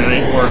here, and it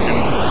ain't working.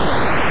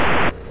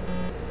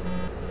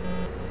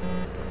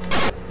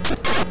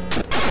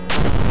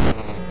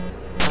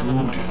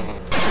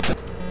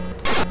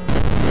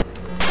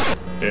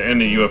 Yeah,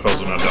 and the UFOs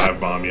will not dive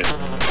bomb you.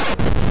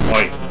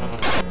 Wait.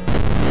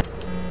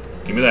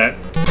 Give me that.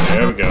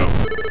 There we go.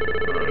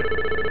 Alright.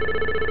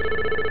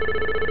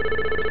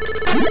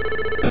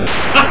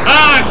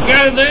 Ha!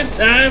 Got it that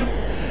time!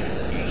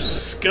 You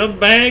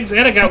scumbags!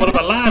 And I got one of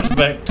my lives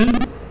back, too.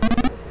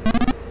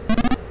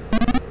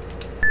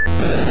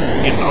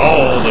 Getting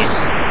all the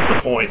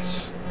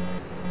points.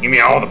 Give me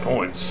all the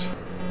points.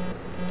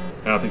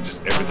 I think just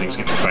everything's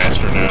getting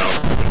faster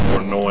now. More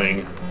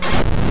annoying.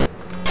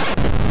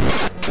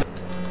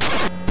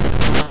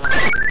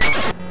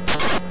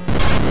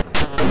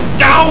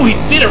 Oh, he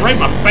did it right in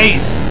my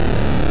face!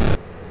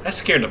 That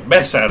scared the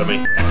mess out of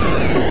me.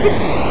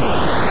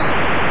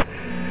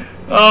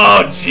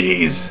 Oh,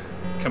 jeez.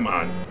 Come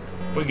on.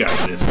 We got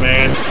this,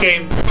 man.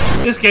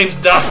 This game's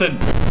nothing.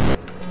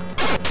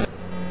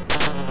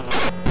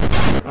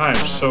 I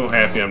am so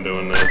happy I'm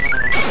doing this.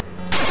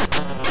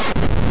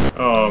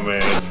 Oh, man, I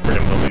just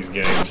freaking love these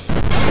games.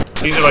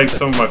 These are like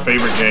some of my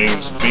favorite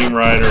games. Beam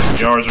Rider,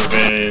 Yar's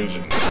Revenge,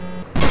 and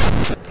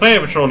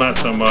Planet Patrol not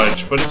so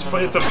much, but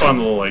it's a fun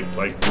little like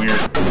weird.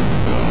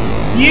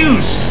 You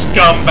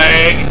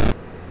scumbag!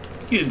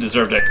 You didn't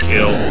deserve that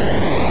kill.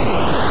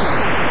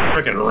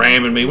 Frickin'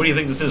 ramming me. What do you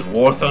think this is,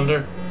 War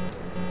Thunder?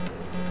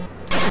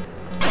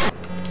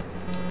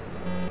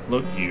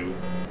 Look, you.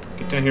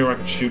 Get down here where I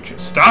can shoot you.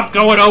 Stop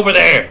going over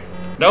there!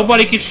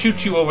 Nobody can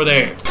shoot you over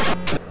there.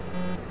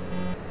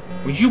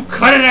 Would you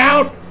cut it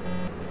out?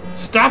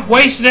 Stop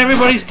wasting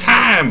everybody's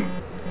time!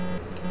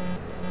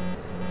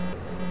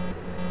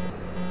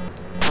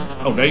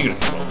 Oh, now you're gonna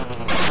come over.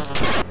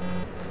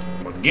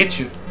 I'm gonna get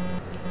you.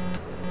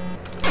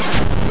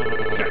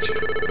 Gotcha.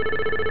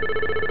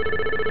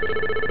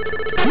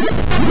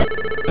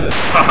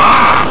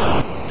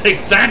 Ha-ha!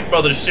 Take that,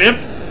 mothership!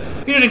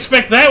 You didn't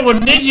expect that one,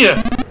 did you?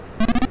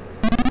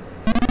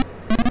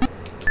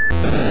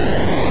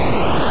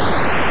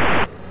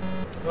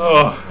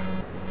 Oh.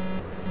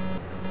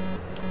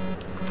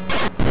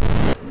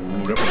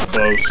 Ooh, that was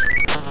close.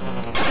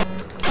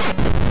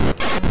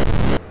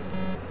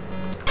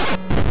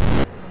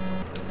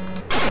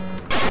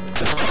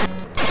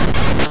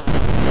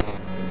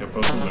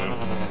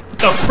 What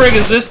the frig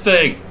is this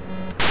thing?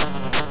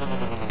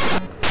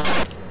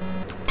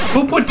 Who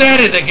put that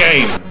in the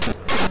game?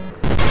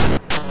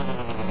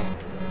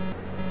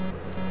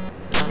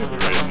 I'm gonna be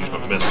ready to use my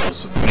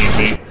missiles if need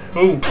be.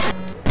 Ooh!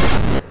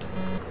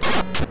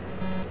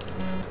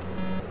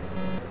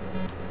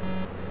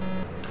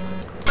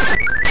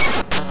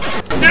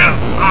 No!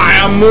 I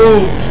am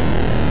moved!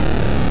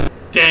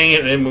 Dang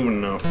it, it ain't moving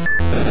enough.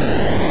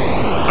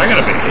 I got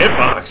a big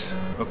hitbox.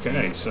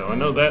 Okay, so I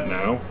know that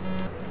now.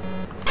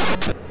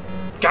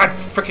 God,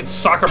 frickin'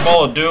 soccer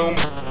ball of doom.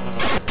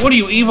 What are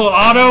you, evil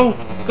Otto?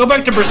 Go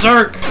back to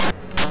Berserk.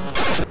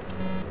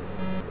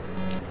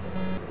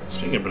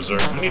 Speaking of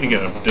Berserk, I need to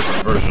get a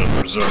different version of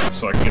Berserk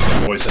so I can get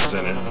the voices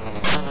in it.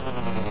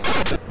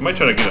 I might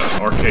try to get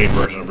an arcade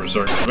version of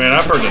Berserk. Man,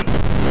 I've heard that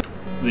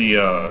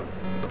the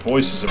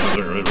voices of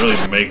Berserk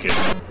really make it.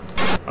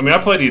 I mean, I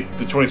played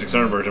the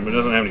 2600 version, but it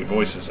doesn't have any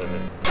voices in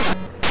it.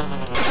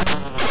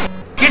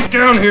 Get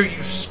down here, you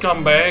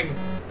scumbag!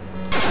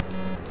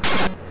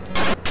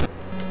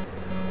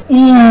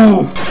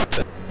 Ooh!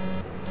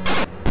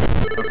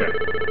 Okay.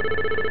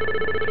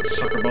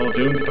 Sucker ball of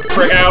doom, get the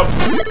frick out!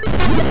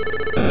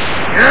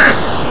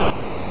 Yes!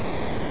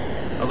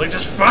 I was like,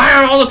 just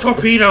fire all the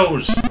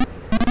torpedoes! I'm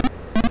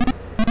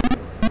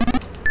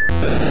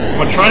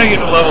gonna try to get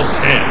to level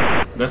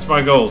 10. That's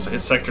my goal, is to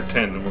hit Sector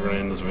 10, and we're gonna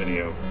end this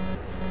video.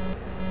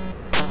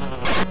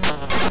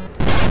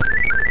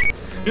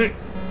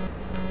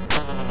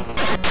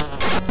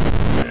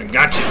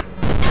 Got you!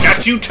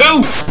 Got you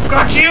too!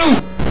 Got you!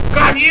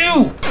 Got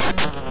you!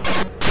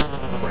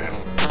 Crap.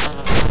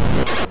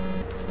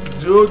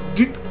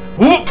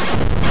 Whoop!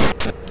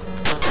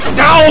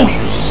 No!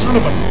 You son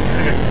of a... I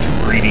got too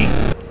greedy.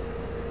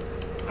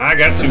 I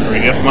got too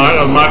greedy. That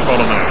was my fault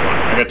on that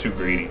one. I got too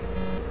greedy.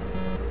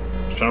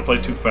 Just trying to play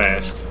too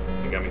fast.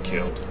 It got me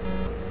killed.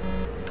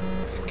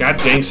 God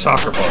dang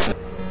soccer ball.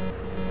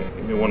 Okay,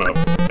 give me one up.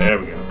 There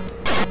we go.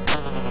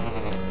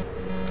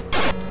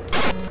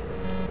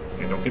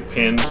 Okay, don't get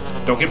pinned.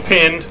 Don't get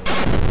pinned.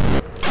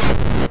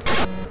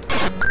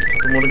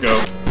 Couple more to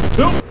go.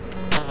 Nope.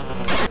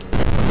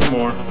 Couple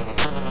more.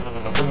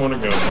 Couple more to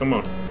go. Come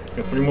on.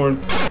 Got three more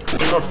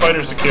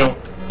fighters to kill.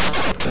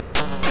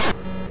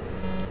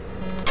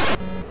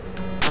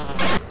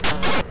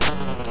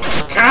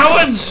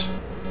 Cowards!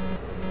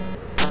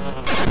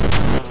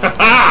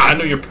 Haha! I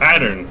know your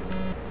pattern.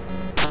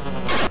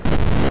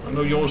 I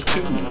know yours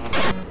too.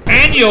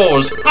 And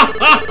yours! Ha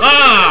ha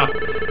ha!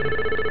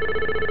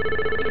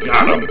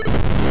 Got him.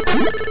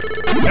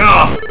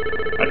 Ah!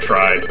 I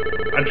tried.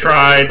 I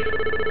tried.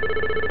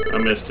 I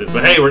missed it.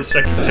 But hey, we're at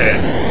Sector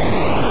 10.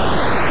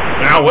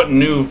 Now what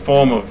new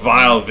form of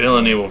vile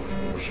villainy will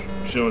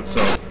show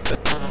itself?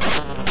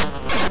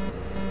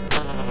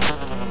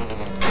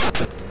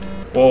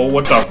 Whoa,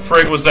 what the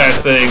frig was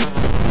that thing?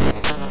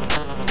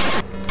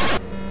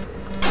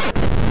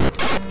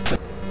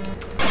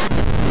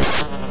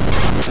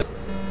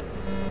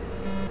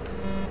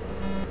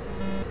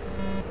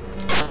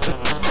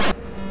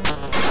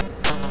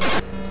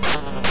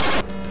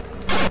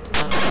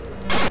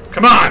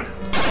 Come on!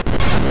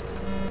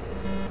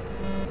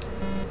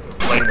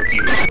 Playing with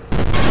you.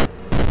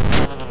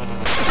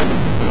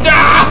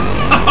 Ah!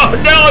 Oh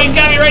no, he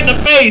got me right in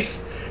the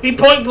face! He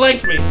point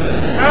blanked me.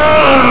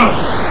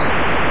 Ah!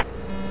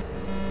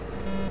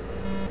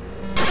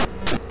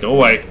 Go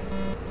away.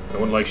 No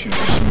one likes you to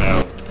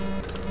smell.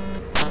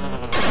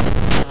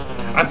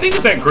 I think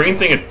with that green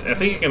thing, I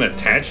think it can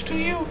attach to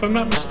you, if I'm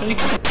not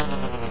mistaken.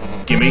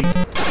 Gimme.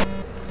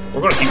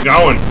 We're gonna keep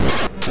going.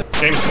 This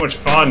game's too much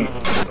fun.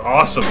 It's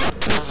awesome.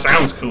 It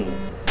sounds cool.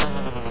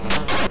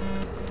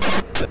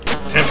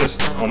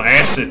 Tempest on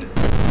acid.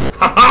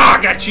 Haha!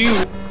 Got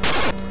you!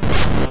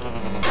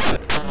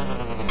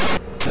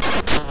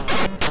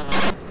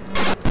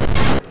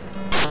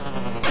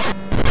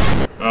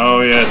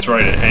 Oh yeah, that's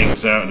right, it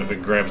hangs out, and if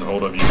it grabs a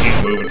hold of you, you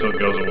can't move until it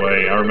goes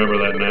away. I remember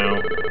that now.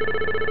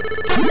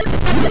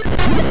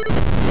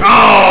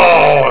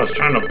 Oh! I was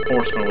trying to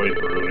force my way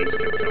through, and it just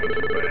kept coming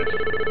too fast.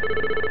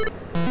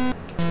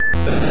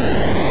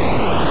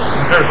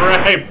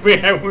 Right,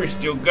 man, we're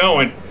still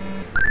going.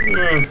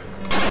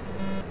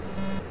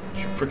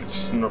 You freaking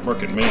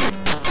snark at me.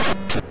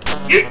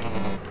 Yeah.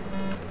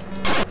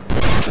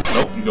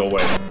 Nope, you go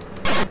away.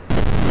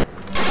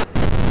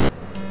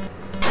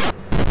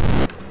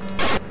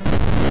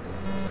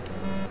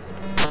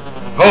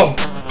 Oh!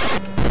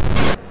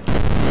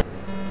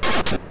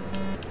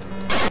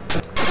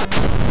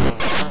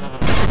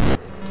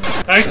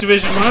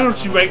 Activision, why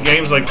don't you make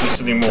games like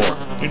this anymore?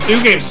 Your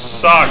new games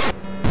suck.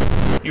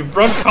 You've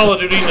rubbed Call of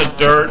Duty in the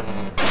dirt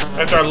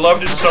after I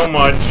loved it so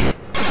much,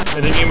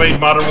 and then you made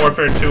Modern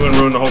Warfare 2 and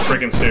ruined the whole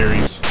freaking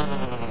series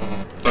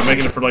by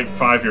making it for like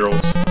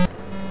 5-year-olds.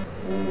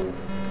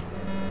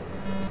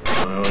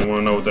 I don't even want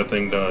to know what that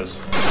thing does.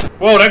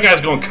 Whoa, that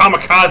guy's going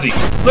kamikaze.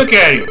 Look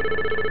at him.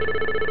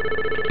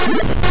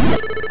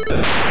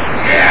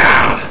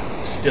 Yeah!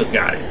 Still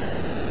got it.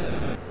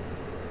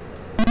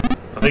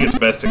 I think it's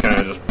best to kind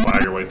of just plow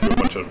your way through a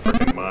bunch of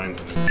freaking mines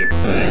and just get the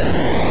thing.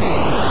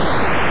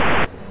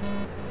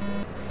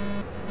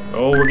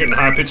 Oh, we're getting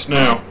high pitched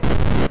now.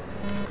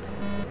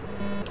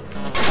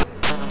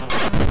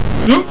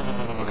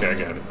 Okay, I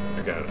got it.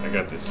 I got it. I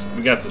got this.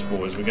 We got this,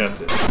 boys. We got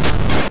this.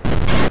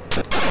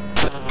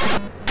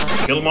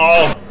 Kill them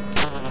all.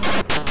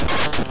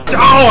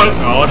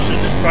 Oh, I should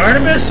have just fired a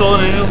missile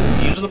and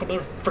I'm using up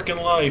another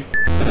freaking life.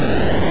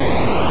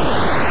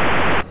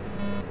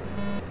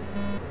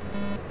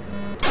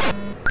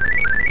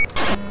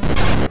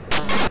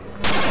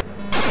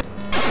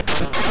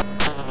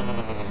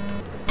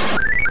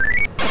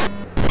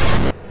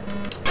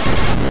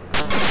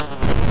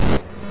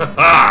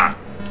 Ha!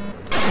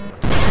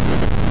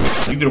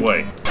 You get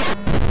away.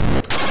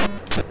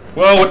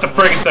 Whoa, what the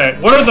frick is that?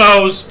 What are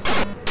those?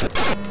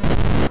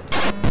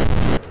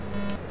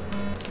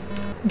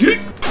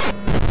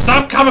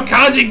 Stop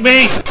kamikazing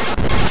me!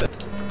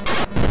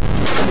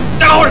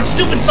 Darn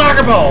stupid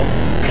soccer ball!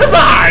 Come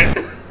on!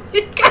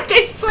 You got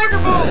that soccer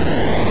ball!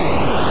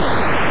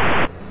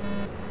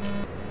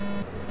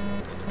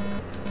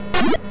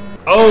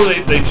 Oh,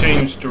 they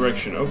changed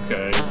direction.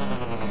 Okay.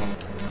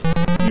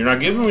 You're not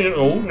giving me...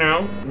 Oh,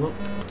 now. Well,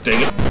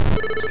 dang it.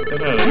 Get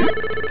that out of here.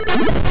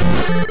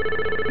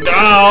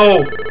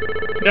 No!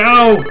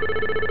 No!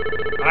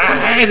 I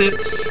had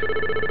it!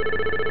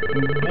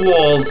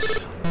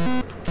 Balls.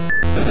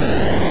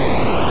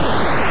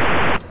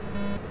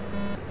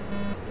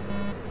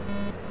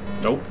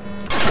 Nope.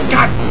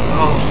 God!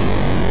 Oh.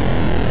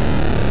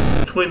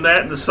 Between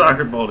that and the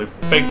soccer ball, they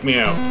faked me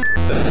out.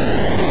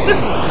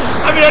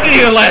 I mean, I didn't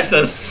even last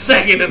a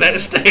second in that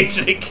stage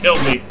and it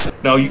killed me.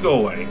 No, you go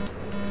away.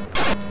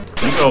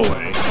 You go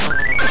away.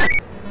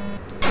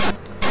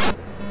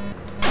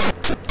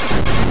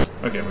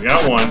 Okay, we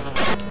got one.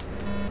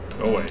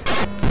 Go away.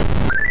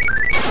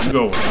 You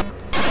go away.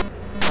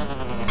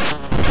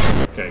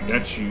 Okay,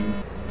 got you.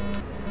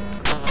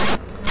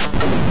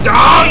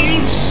 Oh, you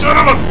son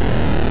of a...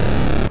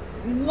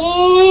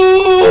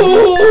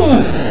 Whoa!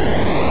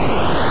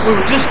 We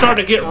were just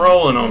starting to get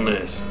rolling on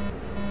this.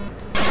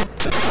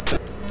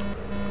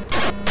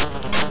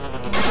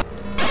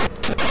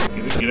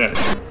 Get out of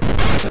here.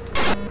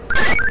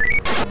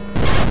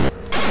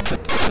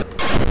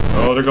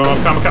 Oh, they're going on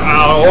kamikaze.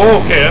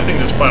 Oh, okay, that thing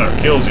just flat out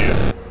kills you.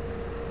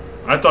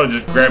 I thought it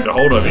just grabbed a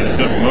hold of you and it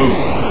couldn't move.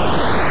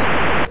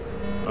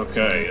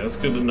 Okay, that's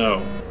good to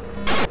know.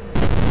 A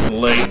little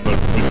late, but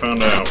we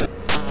found out.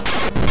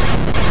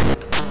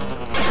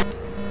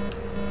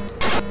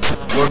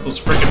 Worthless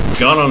freaking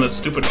gun on this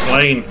stupid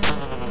plane.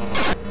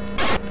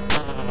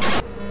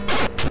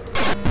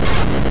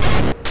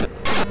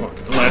 Come on,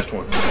 get the last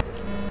one.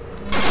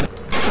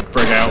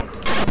 Frig out.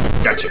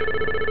 Gotcha.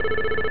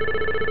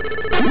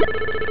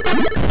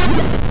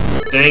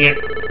 Dang it.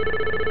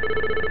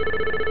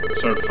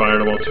 Started firing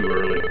them all too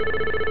early.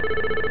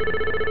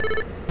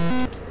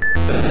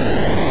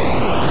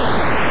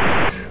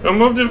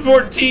 I'm up to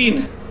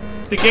 14.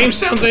 The game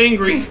sounds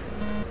angry.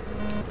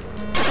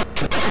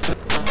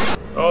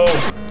 Oh,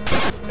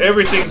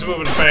 everything's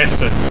moving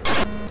faster.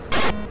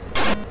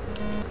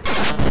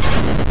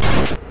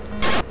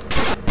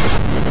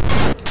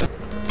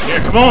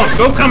 Here, come on,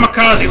 go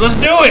kamikaze, let's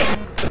do it!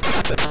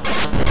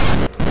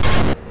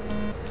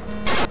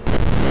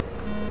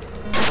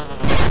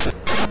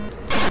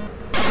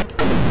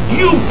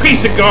 You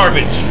piece of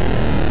garbage!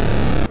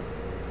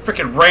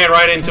 Frickin' ran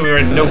right into me, I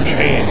had no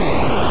chance.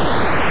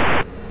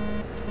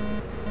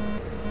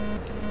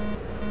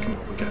 Come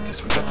on, we got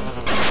this, we got this.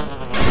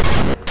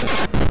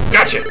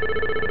 Gotcha!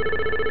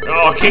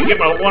 Oh, I can't get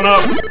my one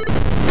up.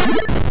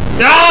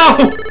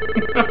 No!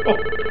 No!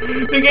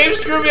 The game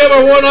screwed me out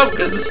my one up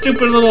because the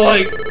stupid little,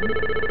 like,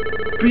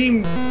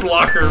 beam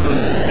blocker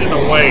was in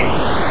the way.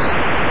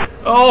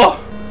 Oh!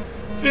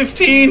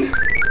 15!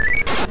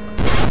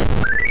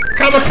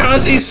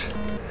 Kamikazes!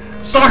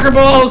 Soccer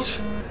balls!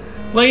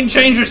 Lane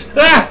changers!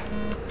 Ah!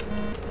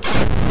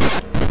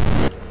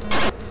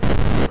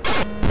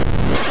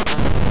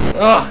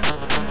 Oh!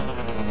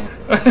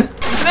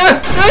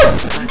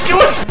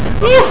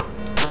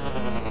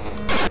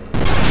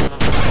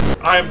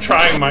 I am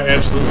trying my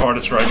absolute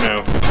hardest right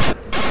now.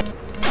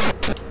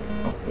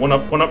 Oh, one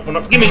up, one up, one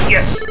up. Gimme!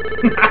 Yes!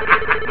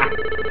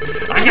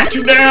 I got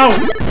you down!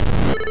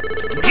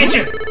 I'll get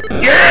you!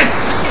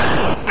 Yes!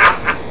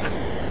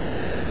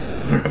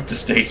 We're up to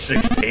stage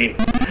 16.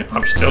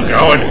 I'm still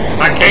going.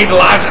 I gained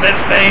lives in that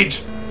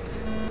stage.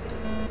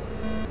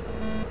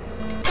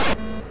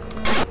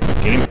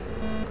 Get him.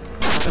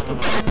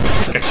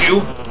 Got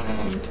you.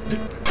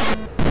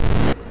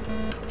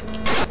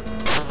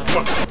 Come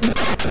on.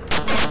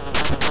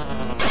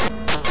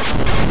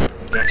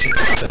 Got you.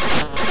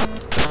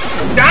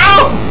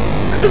 No!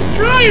 I was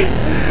trying.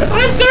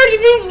 I started to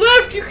move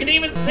left. You can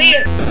even see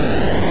it.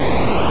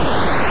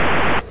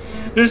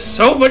 There's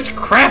so much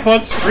crap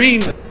on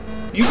screen.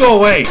 You go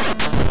away.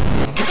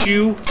 Get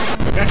you.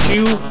 Got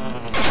you.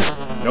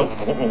 Nope.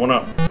 I want my one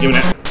up. Give me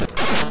that.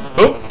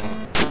 Oh.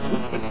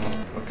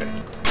 Okay.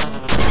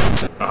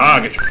 Aha,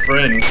 get your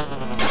friend.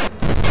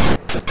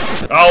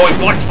 Oh, he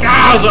blocked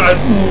stars! I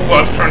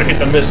was trying to hit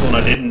the missile and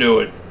I didn't do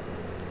it.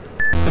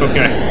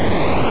 Okay.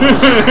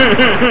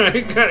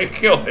 I gotta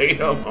kill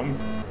 8 of them.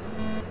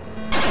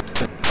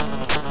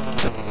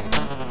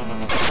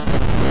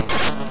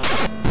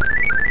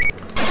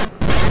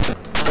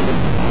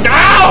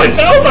 No! It's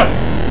over!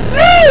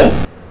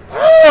 No!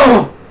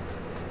 Oh!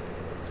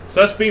 So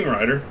that's Beam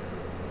Rider.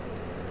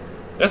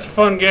 That's a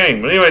fun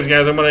game. But anyways,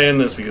 guys, I'm going to end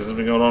this because it's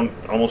been going on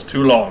almost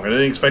too long. I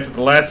didn't expect it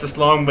to last this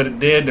long, but it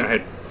did. I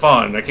had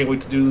fun. I can't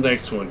wait to do the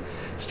next one.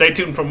 Stay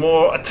tuned for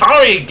more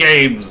Atari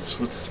games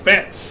with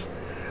Spetz.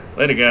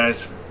 Later,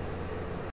 guys.